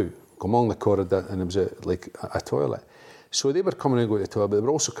come along the corridor, and it was like a toilet. So they were coming out to go to the toilet, but they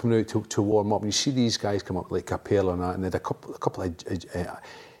were also coming out to warm up. And you see these guys come up like Capello and that, and they had a couple of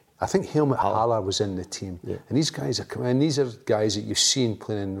I think Helmut Haller was in the team. Yeah. And these guys are coming, and these are guys that you've seen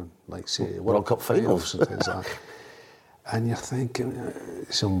playing in, like, say, World Cup finals and things like that. And you're thinking,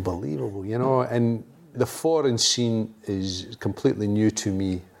 it's unbelievable, you know. And the foreign scene is completely new to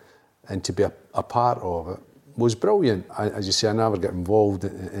me, and to be a part of it was brilliant. As you say, I never got involved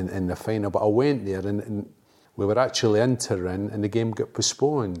in the final, but I went there and we were actually entering and the game got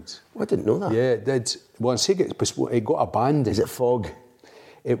postponed. Oh, I didn't know that. Yeah, it did. Once it got postponed, it got abandoned. Is it fog?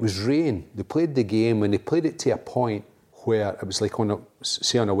 It was rain. They played the game and they played it to a point where it was like on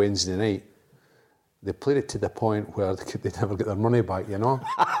a Wednesday night. They played it to the point where they'd never get their money back, you know.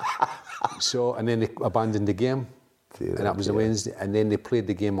 So, and then they abandoned the game. And that was a Wednesday. And then they played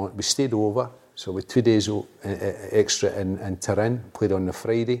the game on. We stayed over. So with 2 days extra in Turin, played on the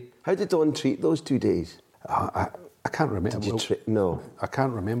Friday. How did Don treat those 2 days? I can't remember. Did you no. I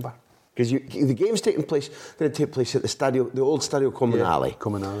can't remember. Because the game's taking place, going to take place at the old Stadio Comunale. Yeah,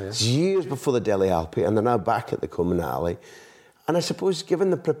 Comunale, yeah. It's years before the Delle Alpi, and they're now back at the Comunale. And I suppose, given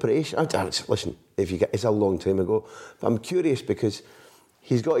the preparation, listen, it's a long time ago, but I'm curious because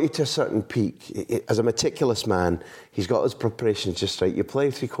he's got you to a certain peak. As a meticulous man, he's got his preparations just right. You play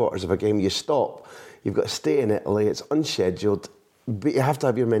 3/4 of a game, you stop, you've got to stay in Italy, it's unscheduled, but you have to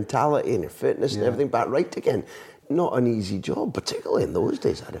have your mentality and your fitness and everything back right again. Not an easy job, particularly in those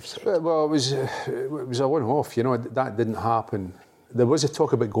days, I'd have said. Well, it was a one-off, you know, that didn't happen. There was a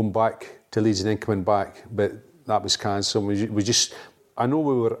talk about going back to Leeds and then coming back, but that was cancelled. I know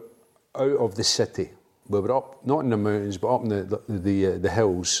we were out of the city. We were up, not in the mountains, but up in the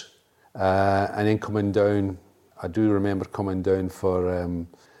hills, and then coming down. I do remember coming down for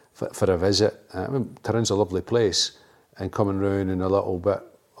a visit. Turin's a lovely place, and coming round in a little bit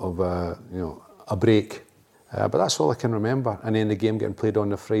of a break. But that's all I can remember. And then the game getting played on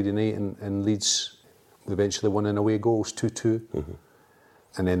the Friday night in Leeds. We eventually won in away goals, 2-2,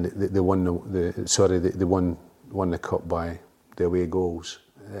 and then they won the cup by the away goals.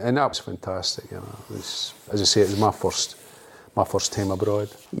 And that was fantastic, you know. It was, as I say, it was my first time abroad.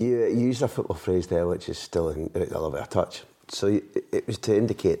 You used a football phrase there, which is still a little bit of touch. So it was to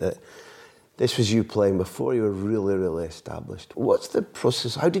indicate that this was you playing before you were really, really established. What's the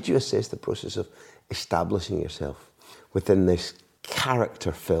process? How did you assess the process of establishing yourself within this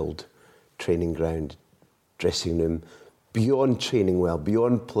character-filled training ground, dressing room, beyond training well,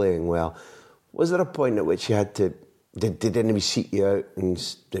 beyond playing well? Was there a point at which you had to? Did anybody seek you out,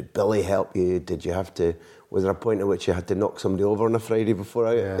 and did Billy help you? Was there a point at which you had to knock somebody over on a Friday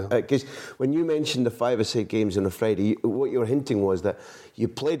before? Because when you mentioned the 5 or 6 games on a Friday, what you were hinting was that you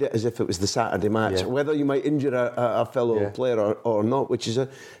played it as if it was the Saturday match, whether you might injure a fellow player or not, which is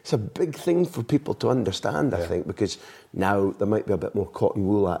it's a big thing for people to understand, I think, because now there might be a bit more cotton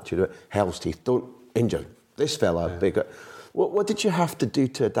wool attitude. Hell's teeth, don't injure this fella. What did you have to do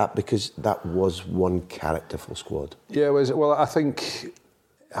to adapt? Because that was one characterful squad. Yeah, well, I think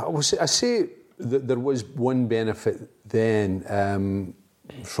I say that there was one benefit then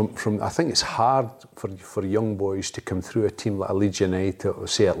from I think it's hard for young boys to come through a team like a Leeds United or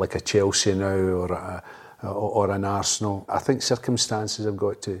say it like a Chelsea now or an Arsenal. I think circumstances have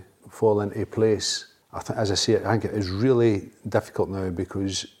got to fall into place. As I say, I think it is really difficult now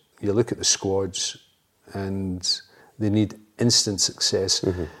because you look at the squads and they need instant success.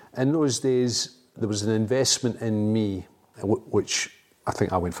 In those days, there was an investment in me, which I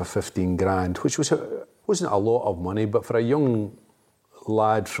think I went for 15 grand, which wasn't a lot of money, but for a young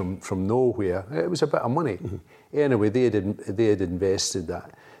lad from nowhere, it was a bit of money. Anyway, they had invested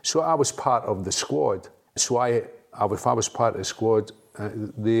that. So I was part of the squad. So if I was part of the squad,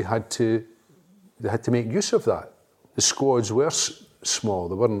 they had to make use of that. The squads were small;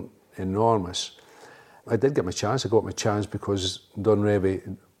 they weren't enormous. I did get my chance. I got my chance because Don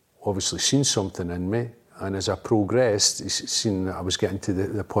Revie obviously seen something in me, and as I progressed, he's seen that I was getting to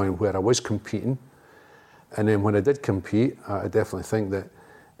the point where I was competing, And then when I did compete, I definitely think that,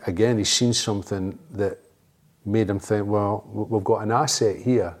 again, he's seen something that made him think, well, we've got an asset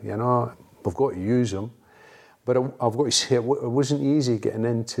here, you know, we've got to use him. But I've got to say, it wasn't easy getting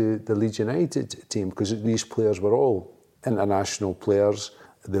into the Leeds United team because these players were all international players.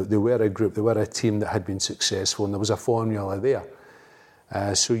 They were a group, they were a team that had been successful, and there was a formula there.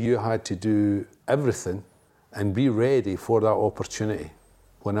 So you had to do everything and be ready for that opportunity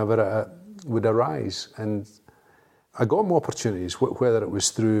whenever it would arise. And I got more opportunities, whether it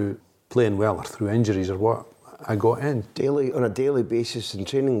was through playing well or through injuries or what, I got in. On a daily basis in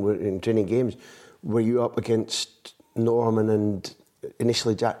training games, were you up against Norman and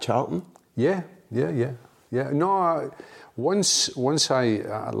initially Jack Charlton? Yeah. No, once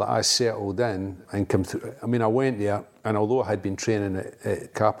I settled in and come through, I mean, I went there, and although I had been training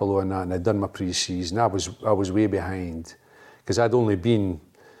at Capello and that, and I'd done my pre-season, I was way behind because I'd only been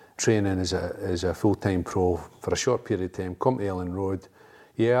training as a full-time pro for a short period of time, come to Ellen Road.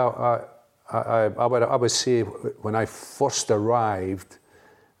 Yeah, I would say when I first arrived,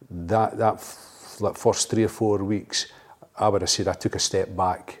 that first 3 or 4 weeks, I would have said I took a step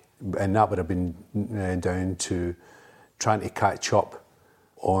back, and that would have been down to trying to catch up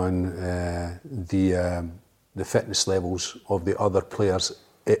on the fitness levels of the other players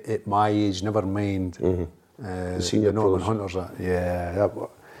at my age, never mind the senior Norman pros. Hunters. Yeah,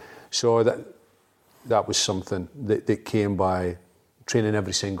 so that was something that came by training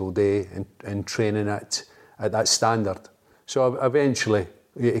every single day and training at that standard. So eventually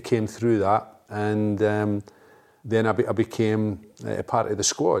it came through that, and then I became a part of the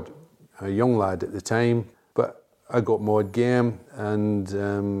squad, a young lad at the time, but I got mod game,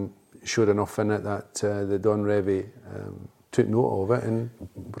 and sure enough in it that the Don Revie took note of it and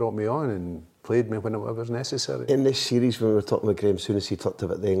brought me on and played me whenever it was necessary. In this series, when we were talking with Graham Souness, he talked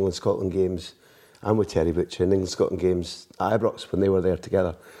about the England-Scotland games, and with Terry Butcher and England-Scotland games at Ibrox when they were there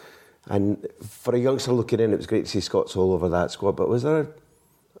together. And for a youngster looking in, it was great to see Scots all over that squad, but was there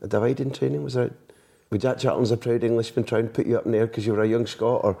a divide in training? Was Jack Charlton's a proud Englishman trying to put you up in there because you were a young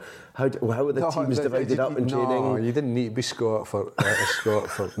Scot, or how were the teams divided up in training? No, you didn't need to be Scot for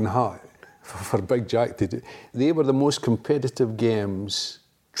Big Jack to do. They were the most competitive games,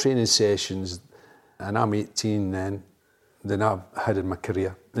 training sessions, and I'm 18 then, than I've had in my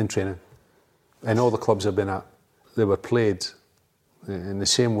career in training. And all the clubs I've been at, they were played in the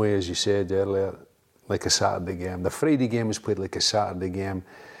same way as you said earlier, like a Saturday game. The Friday game was played like a Saturday game,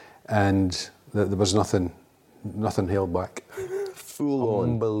 and there was nothing held back. Full on.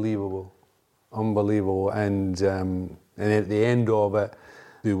 Unbelievable. And at the end of it,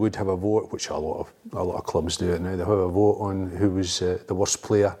 they would have a vote, which a lot of clubs do it now. They have a vote on who was the worst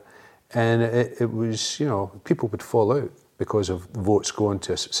player, and it was, you know, people would fall out because of votes going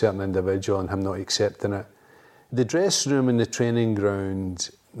to a certain individual and him not accepting it. The dressing room and the training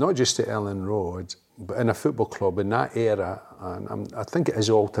ground, not just at Ellen Road, but in a football club in that era, and I think it has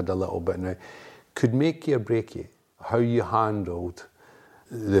altered a little bit now, could make you or break you. How you handled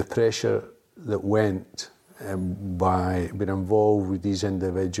the pressure that went by being involved with these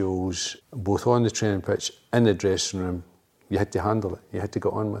individuals, both on the training pitch, in the dressing room. You had to handle it. You had to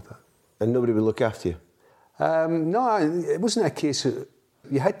get on with it. And nobody would look after you? No, it wasn't a case of...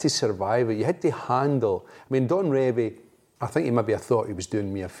 You had to survive it. You had to handle... I mean, Don Revie, I think I thought he was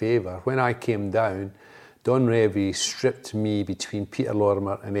doing me a favour. When I came down, Don Revie stripped me between Peter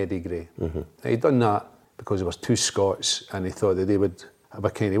Lorimer and Eddie Gray. Mm-hmm. He'd done that because there was 2 Scots, and he thought that they would have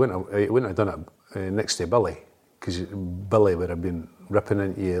a kind... He wouldn't have done it next to Billy, because Billy would have been ripping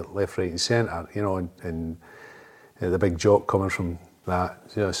into you left, right and centre, you know, and the big jock coming from that,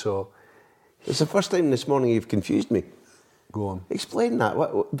 you know, so... It's the first time this morning you've confused me. Go on. Explain that.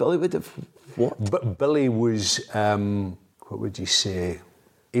 What Billy would have... What? But Billy was, what would you say?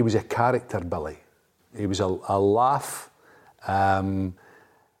 He was a character, Billy. He was a laugh,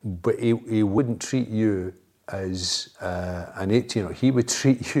 but he wouldn't treat you as an 18-year-old. He would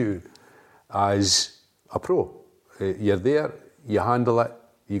treat you as a pro. You're there, you handle it,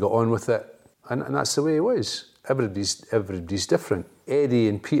 you got on with it, and that's the way it was. Everybody's different. Eddie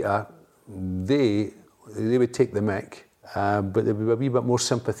and Peter, they would take the mick, but they would be a wee bit more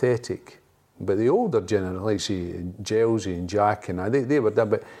sympathetic. But the older generation, like say Gelsey and Jack and they were there.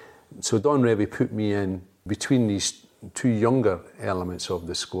 But so Don Revie put me in between these 2 younger elements of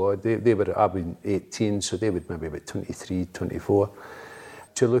the squad. They were, I've been 18, so they would maybe about 23, 24,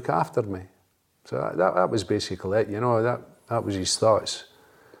 to look after me. So that was basically it, you know, that was his thoughts.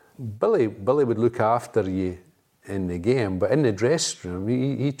 Billy would look after you in the game, but in the dressing room,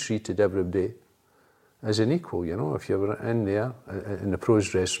 he treated everybody as an equal, you know. If you were in there, in the pros'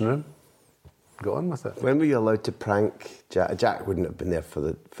 dressing room, got on with it. When were you allowed to prank Jack? Jack wouldn't have been there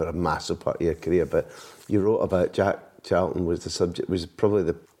for a massive part of your career, but you wrote about Jack Charlton was probably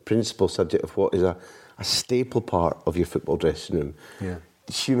the principal subject of what is a staple part of your football dressing room. Yeah.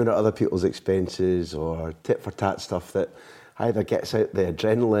 Humour at other people's expenses or tit for tat stuff that either gets out the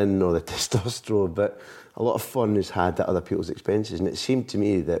adrenaline or the testosterone, but a lot of fun is had at other people's expenses. And it seemed to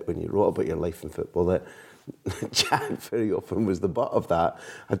me that when you wrote about your life in football that Jack very often was the butt of that.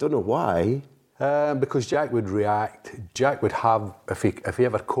 I don't know why. Because Jack would react. Jack would have, if he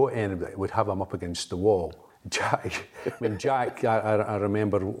ever caught anybody, would have him up against the wall. Jack, I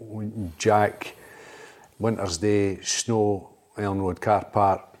remember when Jack, winter's day, snow, Ellen Road car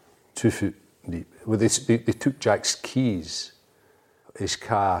park, 2 foot deep. Well, they took Jack's keys, his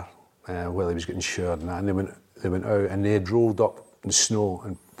car, while he was getting showered and that, and they went out and they had rolled up in the snow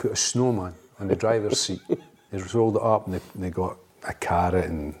and put a snowman in the driver's seat. They rolled it up and they got a carrot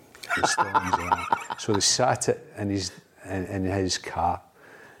and the stones and that. So they sat it in his car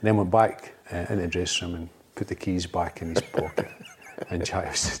and then went back into the dressing room and put the keys back in his pocket. And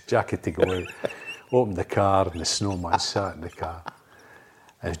Jack had to go out, opened the car and the snowman sat in the car.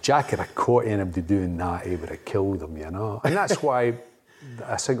 And if Jack had caught anybody doing that, he would have killed them, you know. And that's why,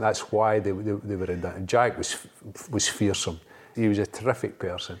 I think that's why they were in that. And Jack was fearsome. He was a terrific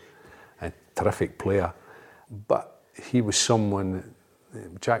person, a terrific player. But he was someone,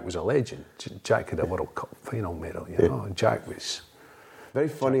 Jack was a legend. Jack had a World Cup final medal, you know. And Jack was... Very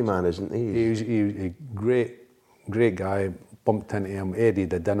funny man, isn't he? He was a great guy. Bumped into him, Eddie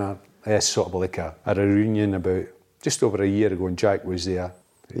the dinner. Sort of like a reunion about just over a year ago, and Jack was there.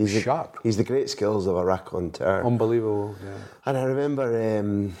 He's sharp. He's the great skills of a raconteur. Unbelievable, yeah. And I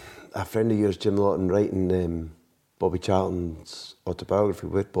remember a friend of yours, Jim Lawton, writing Bobby Charlton's autobiography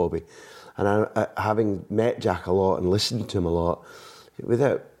with Bobby. And I, having met Jack a lot and listened to him a lot,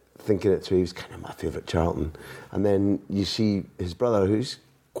 without thinking it through, he was kind of my favourite Charlton. And then you see his brother, who's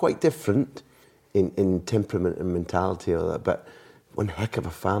quite different in temperament and mentality and all that, but one heck of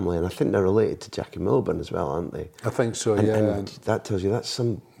a family, and I think they're related to Jackie Milburn as well, aren't they? I think so, and, yeah. And that tells you that's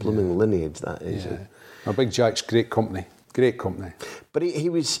some blooming lineage, that is. Yeah. Now, Big Jack's great company. But he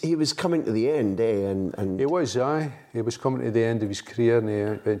was coming to the end, eh? And he was, aye. He was coming to the end of his career, and he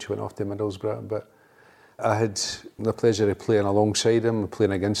eventually went off to Middlesbrough. But I had the pleasure of playing alongside him,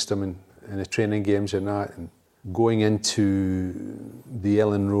 playing against him in the training games and that, and going into the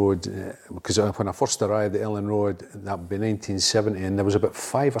Ellen Road, because when I first arrived at Ellen Road, that would be 1970, and there was about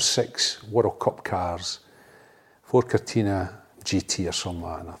 5 or 6 World Cup cars, 4 Cortina GT or something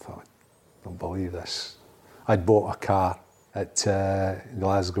like that, and I thought, I don't believe this. I'd bought a car at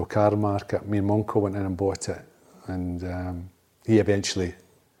Glasgow Car Market. Me and my uncle went in and bought it, and he eventually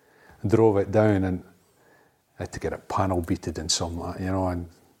drove it down, and I had to get it panel beated and something like that, you know, and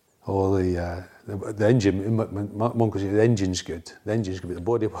all the engine, my uncle said, the engine's good, but the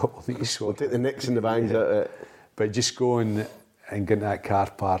body will need to we'll take the nicks and the bangs out of it. But just going and getting that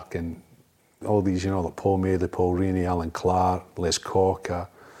car park and all these, you know, like Paul Madeley, Paul Rainey, Alan Clark, Les Cocker,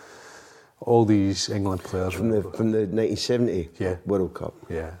 all these England players. From the 1970 World Cup?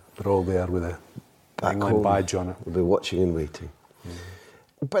 Yeah, they're all there with a England badge on it. We'll be watching and waiting. Yeah.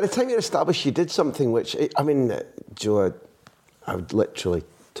 By the time you're established, you did something which, I mean, Joe, I would literally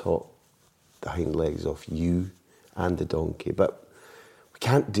talk the hind legs off you and the donkey, but we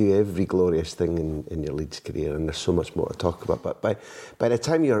can't do every glorious thing in your Leeds career, and there's so much more to talk about. But by the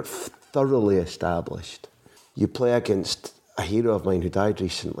time you're thoroughly established, you play against a hero of mine who died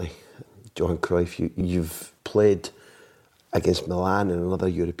recently, Johan Cruyff. You've played against Milan in another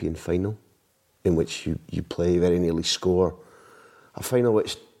European final, in which you play, very nearly score. A final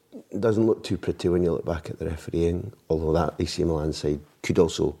which doesn't look too pretty when you look back at the refereeing, although that AC Milan side could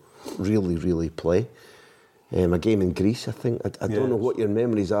also really, really play. A game in Greece, I think. I don't know what your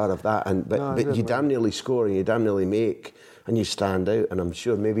memories are of that, but you damn nearly score and you damn nearly make, and you stand out. And I'm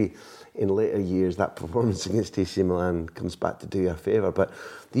sure maybe in later years that performance against AC Milan comes back to do you a favour. But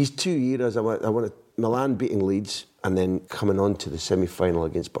these 2 eras, I want Milan beating Leeds and then coming on to the semi-final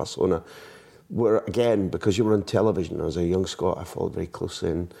against Barcelona, were, again, because you were on television as a young Scot, I followed very closely,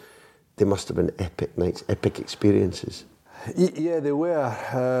 and they must have been epic nights, epic experiences. Yeah, they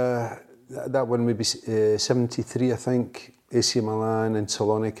were. That one maybe 73, I think, AC Milan and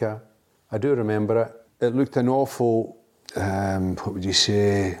Salonika. I do remember it. It looked an awful, what would you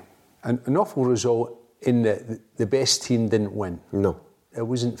say, an awful result in that the best team didn't win. No. It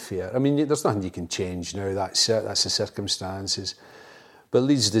wasn't fair. I mean, there's nothing you can change now, that's it, that's the circumstances. But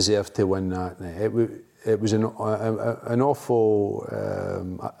Leeds deserved to win that night. It was an awful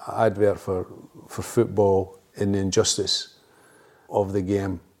advert for football and the injustice of the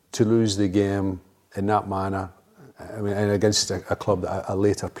game. to lose the game in that manner, I mean, and against a club that I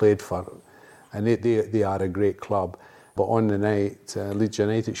later played for, and they are a great club. But on the night, Leeds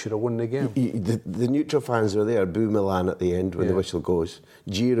United should have won the game. The neutral fans are there, boo Milan at the end when the whistle goes,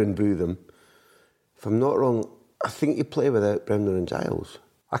 jeer and boo them. If I'm not wrong, I think you play without Bremner and Giles.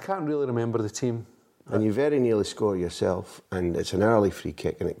 I can't really remember the team. And you very nearly score yourself, and it's an early free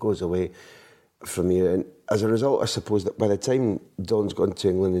kick and it goes away from you. And as a result, I suppose that by the time Don's gone to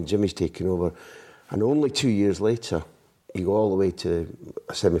England and Jimmy's taken over, and only 2 years later, you go all the way to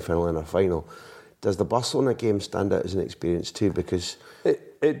a semi-final and a final. Does the Barcelona game stand out as an experience too? Because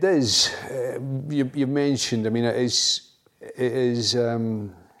it does. You mentioned. I mean, it's a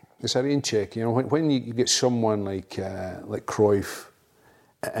rain check. You know, when you get someone like Cruyff,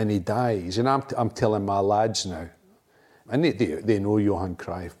 and he dies, and I'm telling my lads now, and they know Johan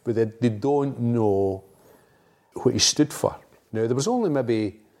Cruyff, but they don't know what he stood for. Now there was only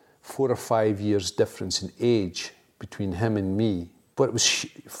maybe 4 or 5 years difference in age between him and me, but it was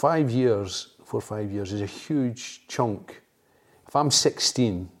 5 years. 4 or 5 years is a huge chunk. If I'm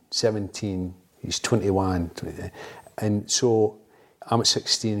 16, 17, he's 21, 20, and so I'm at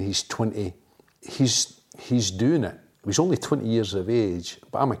 16, he's 20. He's doing it. He's only 20 years of age,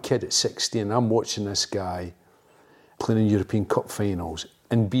 but I'm a kid at 16. I'm watching this guy playing in European Cup finals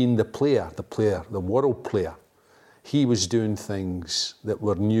and being the world player. He was doing things that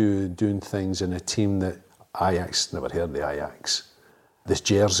were new, doing things in a team that Ajax, never heard of the Ajax. This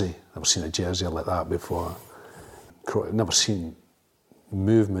jersey, never seen a jersey like that before. Never seen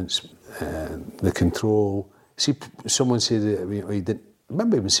movements, the control. See, someone said that he didn't.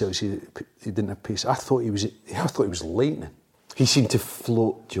 Remember himself said he didn't have pace. I thought he was lightning. he seemed to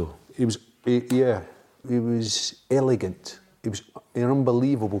float, Joe. He was elegant. He was an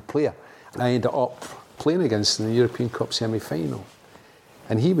unbelievable player. I ended up playing against him in the European Cup semi-final.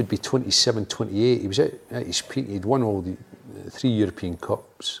 And he would be 27, 28. He was at his peak. He'd won all the 3 European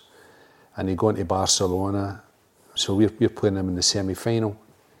Cups. And he'd gone to Barcelona. So we're playing him in the semi-final.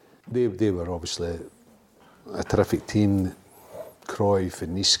 They were obviously a terrific team. Cruyff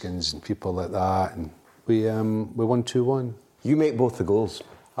and Nieskens and people like that. And we won 2-1. You make both the goals.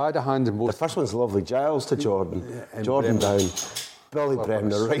 I had a hand in both. The first one's lovely. Giles to Jordan. Jordan down. Billy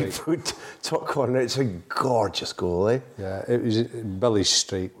Bremner, right foot, top corner. It's a gorgeous goal, eh? Yeah, it was. Billy's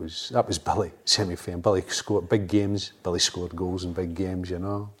strike was Billy, semi-final. Billy scored big games. Billy scored goals in big games, you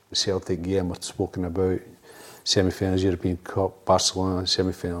know. The Celtic game we're spoken about, semi-finals, European Cup, Barcelona,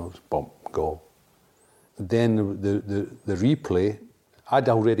 semi-finals, boom, goal. Then the replay, I'd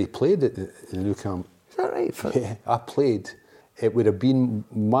already played it in the Nou Camp. Is that right? Yeah, I played. It would have been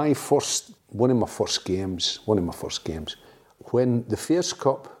one of my first games. When the Fairs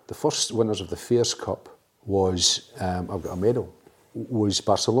Cup, the first winners of the Fairs Cup was, I've got a medal, was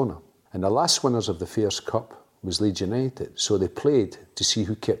Barcelona. And the last winners of the Fairs Cup was Leeds United. So they played to see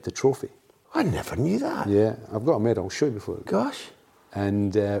who kept the trophy. I never knew that. Yeah, I've got a medal, I'll show you before. Gosh.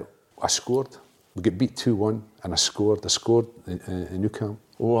 And I scored. We got beat 2-1 and I scored in Nou Camp.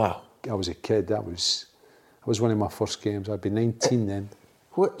 Wow. I was a kid, that was one of my first games. I'd be 19 then.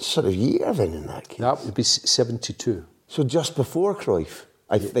 What sort of year then in that case? That would be 72. So just before Cruyff,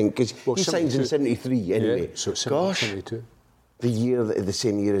 I think, because he signed in 73 anyway. Yeah, so 72. The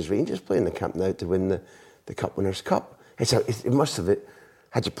same year as Rangers playing the Camp Nou to win the Cup Winners' Cup. It must have,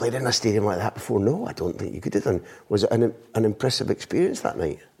 had you played in a stadium like that before? No, I don't think you could have done. Was it an impressive experience that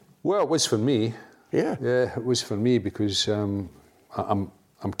night? Well, it was for me. Yeah. Yeah, it was for me because I'm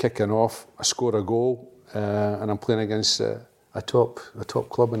kicking off, I score a goal, and I'm playing against a top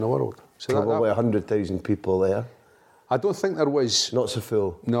club in the world. So probably 100,000 people there. I don't think there was. Not so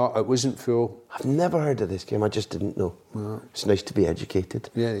full. No, it wasn't full. I've never heard of this game. I just didn't know. No. It's nice to be educated.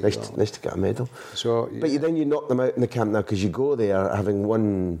 Yeah, nice to get a medal. So, yeah. But then you knock them out in the Camp Nou because you go there having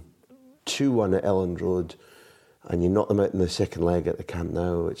won 2-1 at Elland Road, and you knock them out in the second leg at the Camp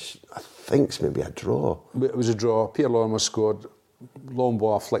Nou, which I think's maybe a draw. It was a draw. Peter Lorimer scored. Long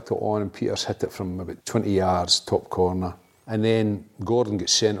ball, I flicked it on, and Peters hit it from about 20 yards, top corner. And then Gordon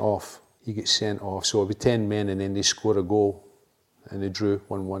gets sent off. He gets sent off. So it'll be 10 men, and then they score a goal. And they drew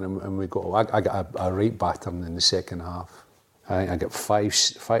 1-1, and we got. I got a right battering in the second half. I got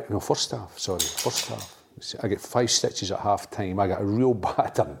first half. I get 5 stitches at half time. I got a real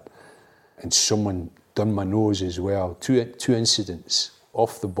battering. And someone done my nose as well. Two incidents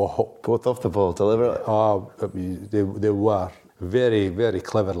off the ball. Both off the ball, deliberately? Oh, they were. Very, very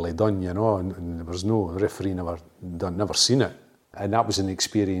cleverly done, you know, and there was no referee never seen it. And that was an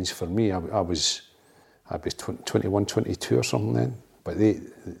experience for me. I'd be 21, 22 or something then. But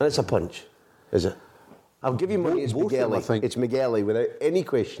it's a punch, is it? I'll give you money. It's Both of them, I Migueli. think. It's Migueli without any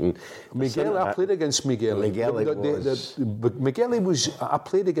question. Migueli, I played against Migueli. Migueli was. I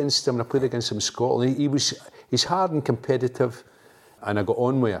played against him. And I played against him in Scotland. He's hard and competitive, and I got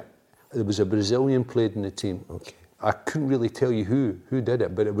on with it. There was a Brazilian played in the team. Okay. I couldn't really tell you who did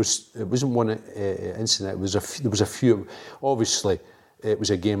it, but it wasn't one incident. There was a few. Obviously, it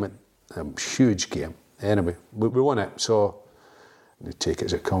was a game, a huge game. Anyway, we won it. So you take it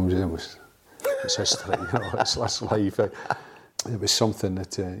as it comes. It's history, it's life. It was something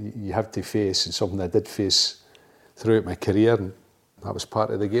that you have to face, and something I did face throughout my career, and that was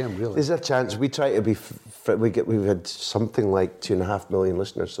part of the game, really. Is there a chance we try to be? We've had something like 2.5 million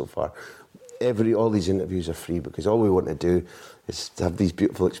listeners so far. All these interviews are free because all we want to do is to have these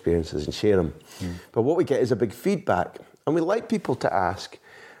beautiful experiences and share them. But what we get is a big feedback, and we like people to ask.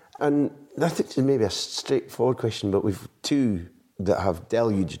 And I think it's maybe a straightforward question, but we've two that have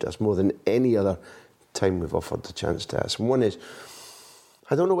deluged us more than any other time we've offered the chance to ask. And one is,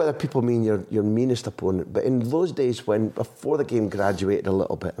 I don't know whether people mean your meanest opponent, but in those days before the game graduated a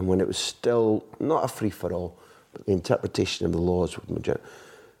little bit and when it was still not a free-for-all, but the interpretation of the laws would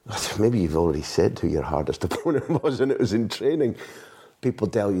maybe you've already said who your hardest opponent was and it was in training. People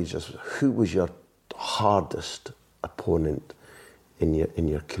deluge us. Who was your hardest opponent in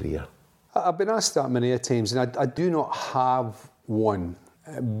your career? I've been asked that many times, and I do not have one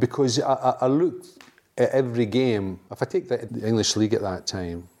because I looked at every game. If I take the English League at that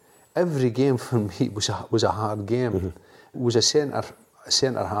time, every game for me was a hard game. Mm-hmm. It was a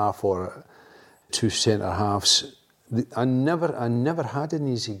centre half or two centre halves. I never had an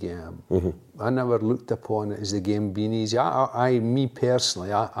easy game. Mm-hmm. I never looked upon it as the game being easy. Me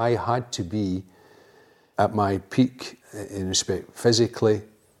personally, I had to be at my peak in respect physically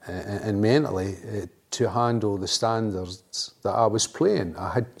and mentally to handle the standards that I was playing.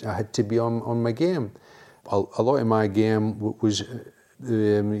 I had to be on my game. A lot of my game was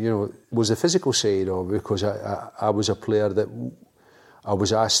the physical side of it, because I was a player that I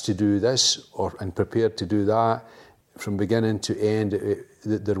was asked to do this and prepared to do that from beginning to end.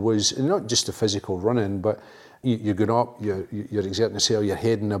 There was not just the physical running, but you're going up, you're exerting yourself, you're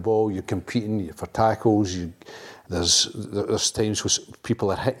heading the ball, you're competing for tackles. There's times where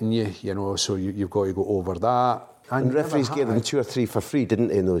people are hitting you, so you've got to go over that. And referees gave them 2 or 3 for free, didn't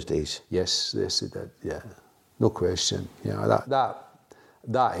they, in those days? Yes, they did. Yeah, no question. Yeah,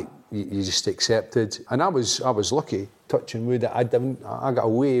 that you just accepted. And I was lucky, touching wood, that I got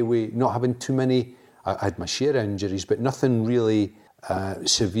away with not having too many. I had my share of injuries, but nothing really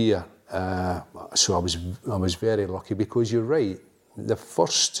severe. So I was very lucky, because you're right. The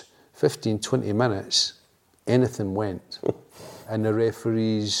first 15, 20 minutes, anything went, and the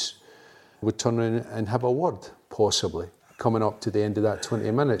referees would turn around and have a word, possibly, coming up to the end of that 20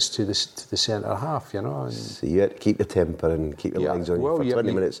 minutes to the centre half, And so you had to keep your temper and keep your legs on you for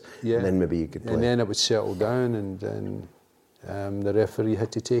 20 minutes, and then maybe you could play. And then it would settle down, and the referee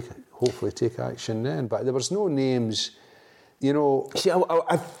had to hopefully take action then. But there was no names, See,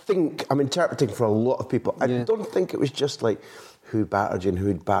 I think, I'm interpreting for a lot of people, I don't think it was just like who battered you and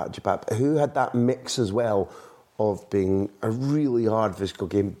who'd battered you back, but who had that mix as well of being a really hard physical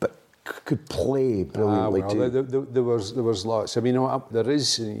game, but could play brilliantly too. There was lots. I mean, there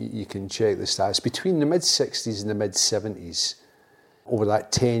is, you can check the stats, between the mid-60s and the mid-70s, over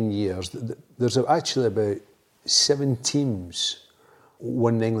that 10 years, there's actually about 7 teams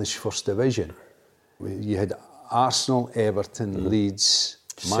won the English First Division. You had Arsenal, Everton, Leeds,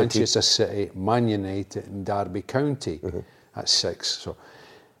 Manchester City, Man United and Derby County. Mm-hmm. That's 6. So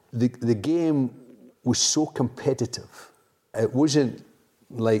the game was so competitive. It wasn't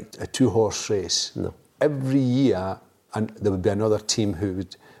like a 2-horse race. No. Every year, and there would be another team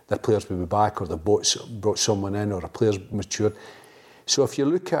their players would be back, or they brought someone in, or a player's matured. So if you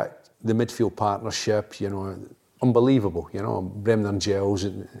look at the midfield partnership, unbelievable, Bremner and Gels,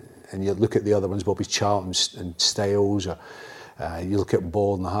 and you look at the other ones, Bobby Charlton and Styles, or you look at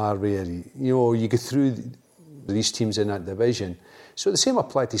Ball and Harvey, you go through these teams in that division. So the same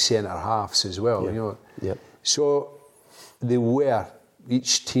applied to centre halves as well, Yep. So they were,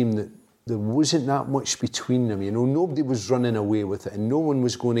 each team, that there wasn't that much between them, nobody was running away with it, and no one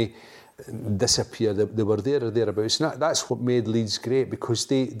was going to disappear. They were there or thereabouts. And that's what made Leeds great, because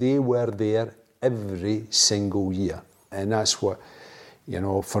they were there every single year. And that's what,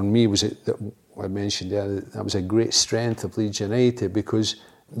 for me, I mentioned there, that was a great strength of Leeds United, because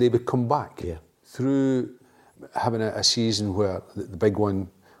they would come back through having a season where the big one,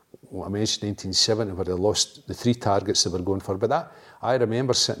 what I mentioned, 1970, where they lost the 3 targets they were going for. But that, I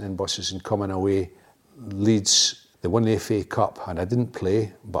remember sitting in buses and coming away, Leeds They won the FA Cup, and I didn't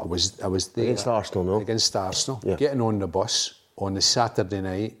play, but I was there. Against Arsenal, no? Against Arsenal. Yeah. Getting on the bus on the Saturday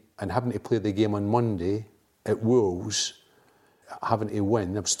night and having to play the game on Monday at Wolves, having to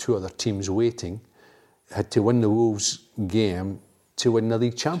win. There was 2 other teams waiting. Had to win the Wolves game to win the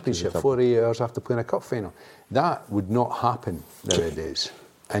league championship 48 hours after playing a cup final. That would not happen nowadays.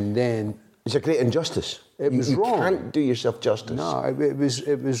 And then... It's a great injustice. It was wrong. You can't do yourself justice. No,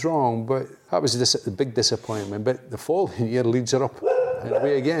 it was wrong, but that was a big disappointment. But the following year, Leeds are up and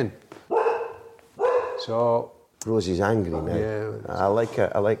away again. So... Rosie's angry now. Yeah. I like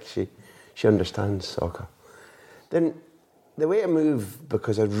her. I like she understands soccer. Then the way to move,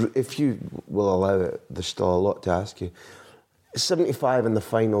 because if you will allow it, there's still a lot to ask you. 75 in the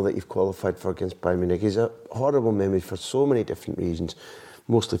final that you've qualified for against Bayern Munich is a horrible memory for so many different reasons,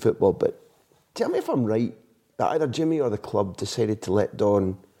 mostly football. But tell me if I'm right, that either Jimmy or the club decided to let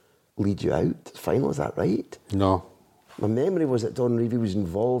Don lead you out to the final. Is that right? No. My memory was that Don Revie was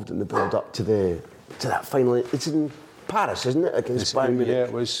involved in the build-up to that final. It's in Paris, isn't it, against Bayern Munich? Yeah,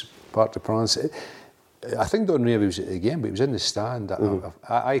 it was Parc des Princes. I think Don Revie was at the game, but he was in the stand.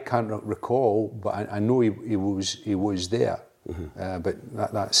 I can't recall, but I know he was there. But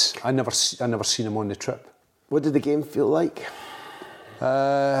that's I never seen him on the trip. What did the game feel like?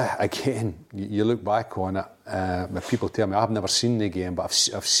 Again, you look back on it. But people tell me I've never seen the game, but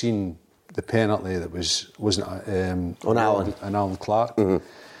I've seen the penalty that wasn't on Alan and Alan Clark,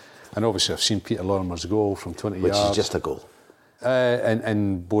 and obviously I've seen Peter Lorimer's goal from 20 yards, which is just a goal.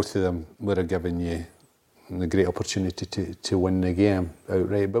 And both of them would have given you the great opportunity to win the game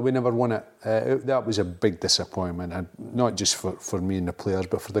outright, but we never won it. That was a big disappointment, and not just for me and the players,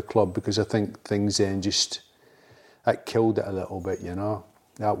 but for the club, because I think things then that killed it a little bit, you know.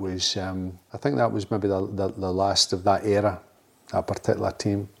 That was, I think that was maybe the last of that era, that particular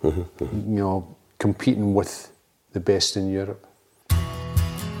team, you know, competing with the best in Europe.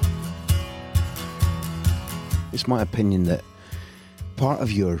 It's my opinion that part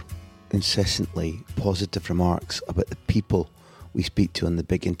of your incessantly positive remarks about the people we speak to in the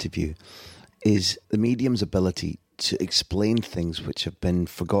big interview is the medium's ability to explain things which have been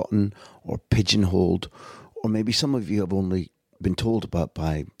forgotten or pigeonholed, or maybe some of you have only been told about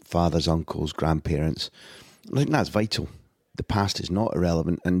by fathers, uncles, grandparents. I think that's vital. The past is not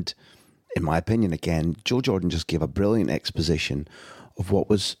irrelevant, and in my opinion, again, Joe Jordan just gave a brilliant exposition of what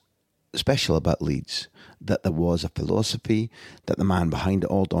was special about Leeds, that there was a philosophy, that the man behind it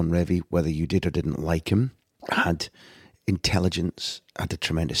all, Don Revie, whether you did or didn't like him, had intelligence, had a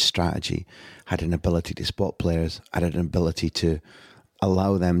tremendous strategy, had an ability to spot players, had an ability to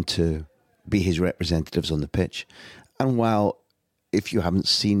allow them to be his representatives on the pitch. And while, if you haven't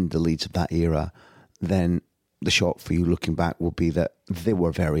seen the Leeds of that era, then the shock for you looking back will be that they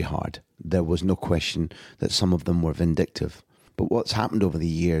were very hard. There was no question that some of them were vindictive. But what's happened over the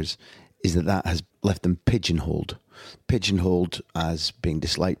years is that has left them pigeonholed as being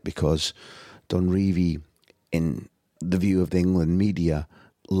disliked because Don Revie, in the view of the England media,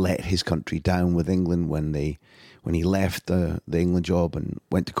 let his country down with England when he left the England job and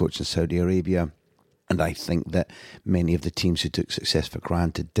went to coach in Saudi Arabia. And I think that many of the teams who took success for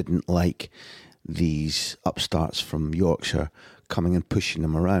granted didn't like these upstarts from Yorkshire coming and pushing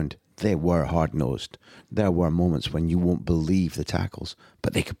them around. They were hard-nosed. There were moments when you won't believe the tackles,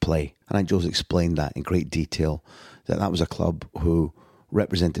 but they could play. And I Joe's explained that in great detail, that was a club who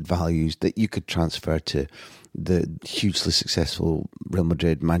represented values that you could transfer to the hugely successful Real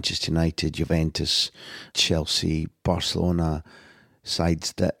Madrid, Manchester United, Juventus, Chelsea, Barcelona,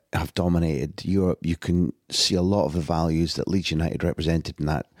 sides that have dominated Europe. You can see a lot of the values that Leeds United represented in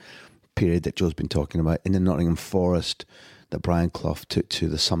that period that Joe's been talking about, in the Nottingham Forest that Brian Clough took to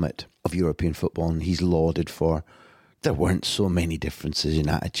the summit of European football, and he's lauded for. There weren't so many differences in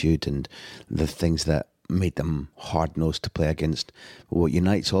attitude and the things that made them hard-nosed to play against. But what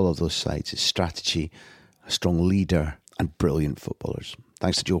unites all of those sides is strategy, a strong leader, and brilliant footballers.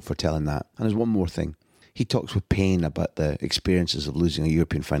 Thanks to Joe for telling that. And there's one more thing. He talks with pain about the experiences of losing a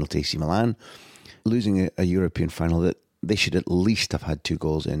European final to AC Milan, losing a European final that they should at least have had 2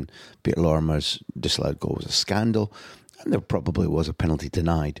 goals in. Peter Lorimer's disallowed goal was a scandal, and there probably was a penalty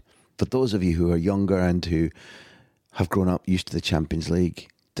denied. For those of you who are younger and who have grown up used to the Champions League,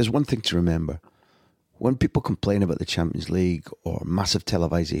 there's one thing to remember. When people complain about the Champions League or massive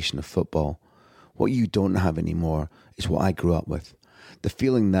televisation of football, what you don't have anymore is what I grew up with. The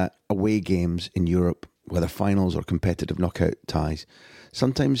feeling that away games in Europe, whether finals or competitive knockout ties,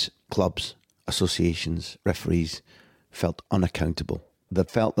 sometimes clubs, associations, referees felt unaccountable. They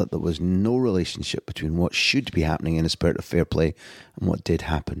felt that there was no relationship between what should be happening in a spirit of fair play and what did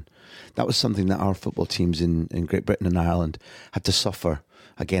happen. That was something that our football teams in Great Britain and Ireland had to suffer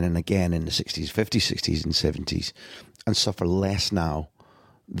again and again in the 60s, 50s, 60s and 70s, and suffer less now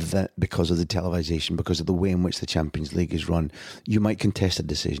that because of the televisation, because of the way in which the Champions League is run. You might contest a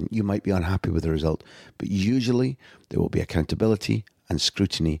decision, you might be unhappy with the result, but usually there will be accountability and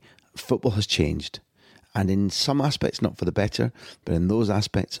scrutiny. Football has changed, and in some aspects not for the better, but in those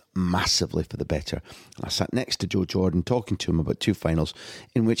aspects massively for the better. I sat next to Joe Jordan talking to him about two finals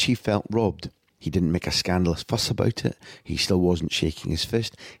in which he felt robbed. He didn't make a scandalous fuss about it. He still wasn't shaking his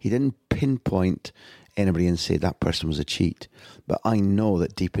fist. He didn't pinpoint anybody and say that person was a cheat. But I know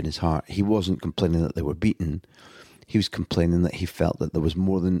that deep in his heart, he wasn't complaining that they were beaten. He was complaining that he felt that there was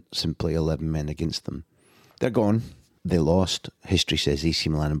more than simply 11 men against them. They're gone. They lost. History says AC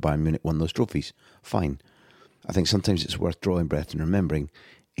Milan and Bayern Munich won those trophies. Fine. I think sometimes it's worth drawing breath and remembering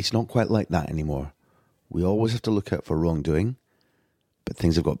it's not quite like that anymore. We always have to look out for wrongdoing, but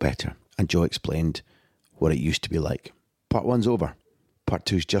things have got better. And Joe explained what it used to be like. Part one's over. Part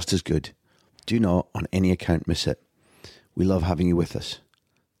two's just as good. Do not, on any account, miss it. We love having you with us.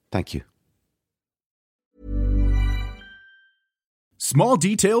 Thank you. Small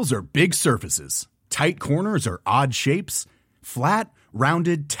details are big surfaces. Tight corners are odd shapes. Flat,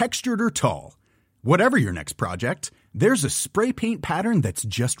 rounded, textured, or tall. Whatever your next project, there's a spray paint pattern that's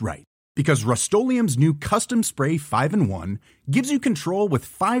just right. Because Rust-Oleum's new Custom Spray 5-in-1 gives you control with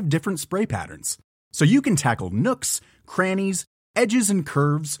 5 different spray patterns. So you can tackle nooks, crannies, edges, and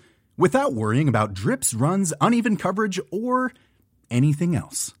curves without worrying about drips, runs, uneven coverage, or anything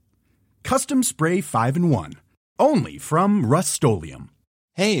else. Custom Spray 5-in-1. Only from Rust-Oleum.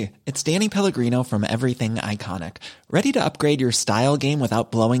 Hey, it's Danny Pellegrino from Everything Iconic. Ready to upgrade your style game without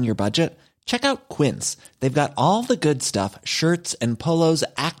blowing your budget? Check out Quince. They've got all the good stuff, shirts and polos,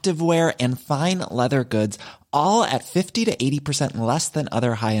 activewear, and fine leather goods, all at 50 to 80% less than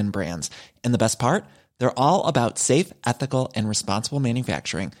other high-end brands. And the best part? They're all about safe, ethical, and responsible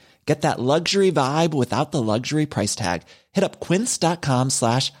manufacturing. Get that luxury vibe without the luxury price tag. Hit up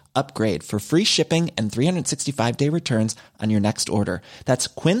quince.com/upgrade for free shipping and 365-day returns on your next order. That's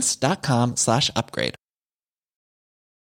quince.com/upgrade.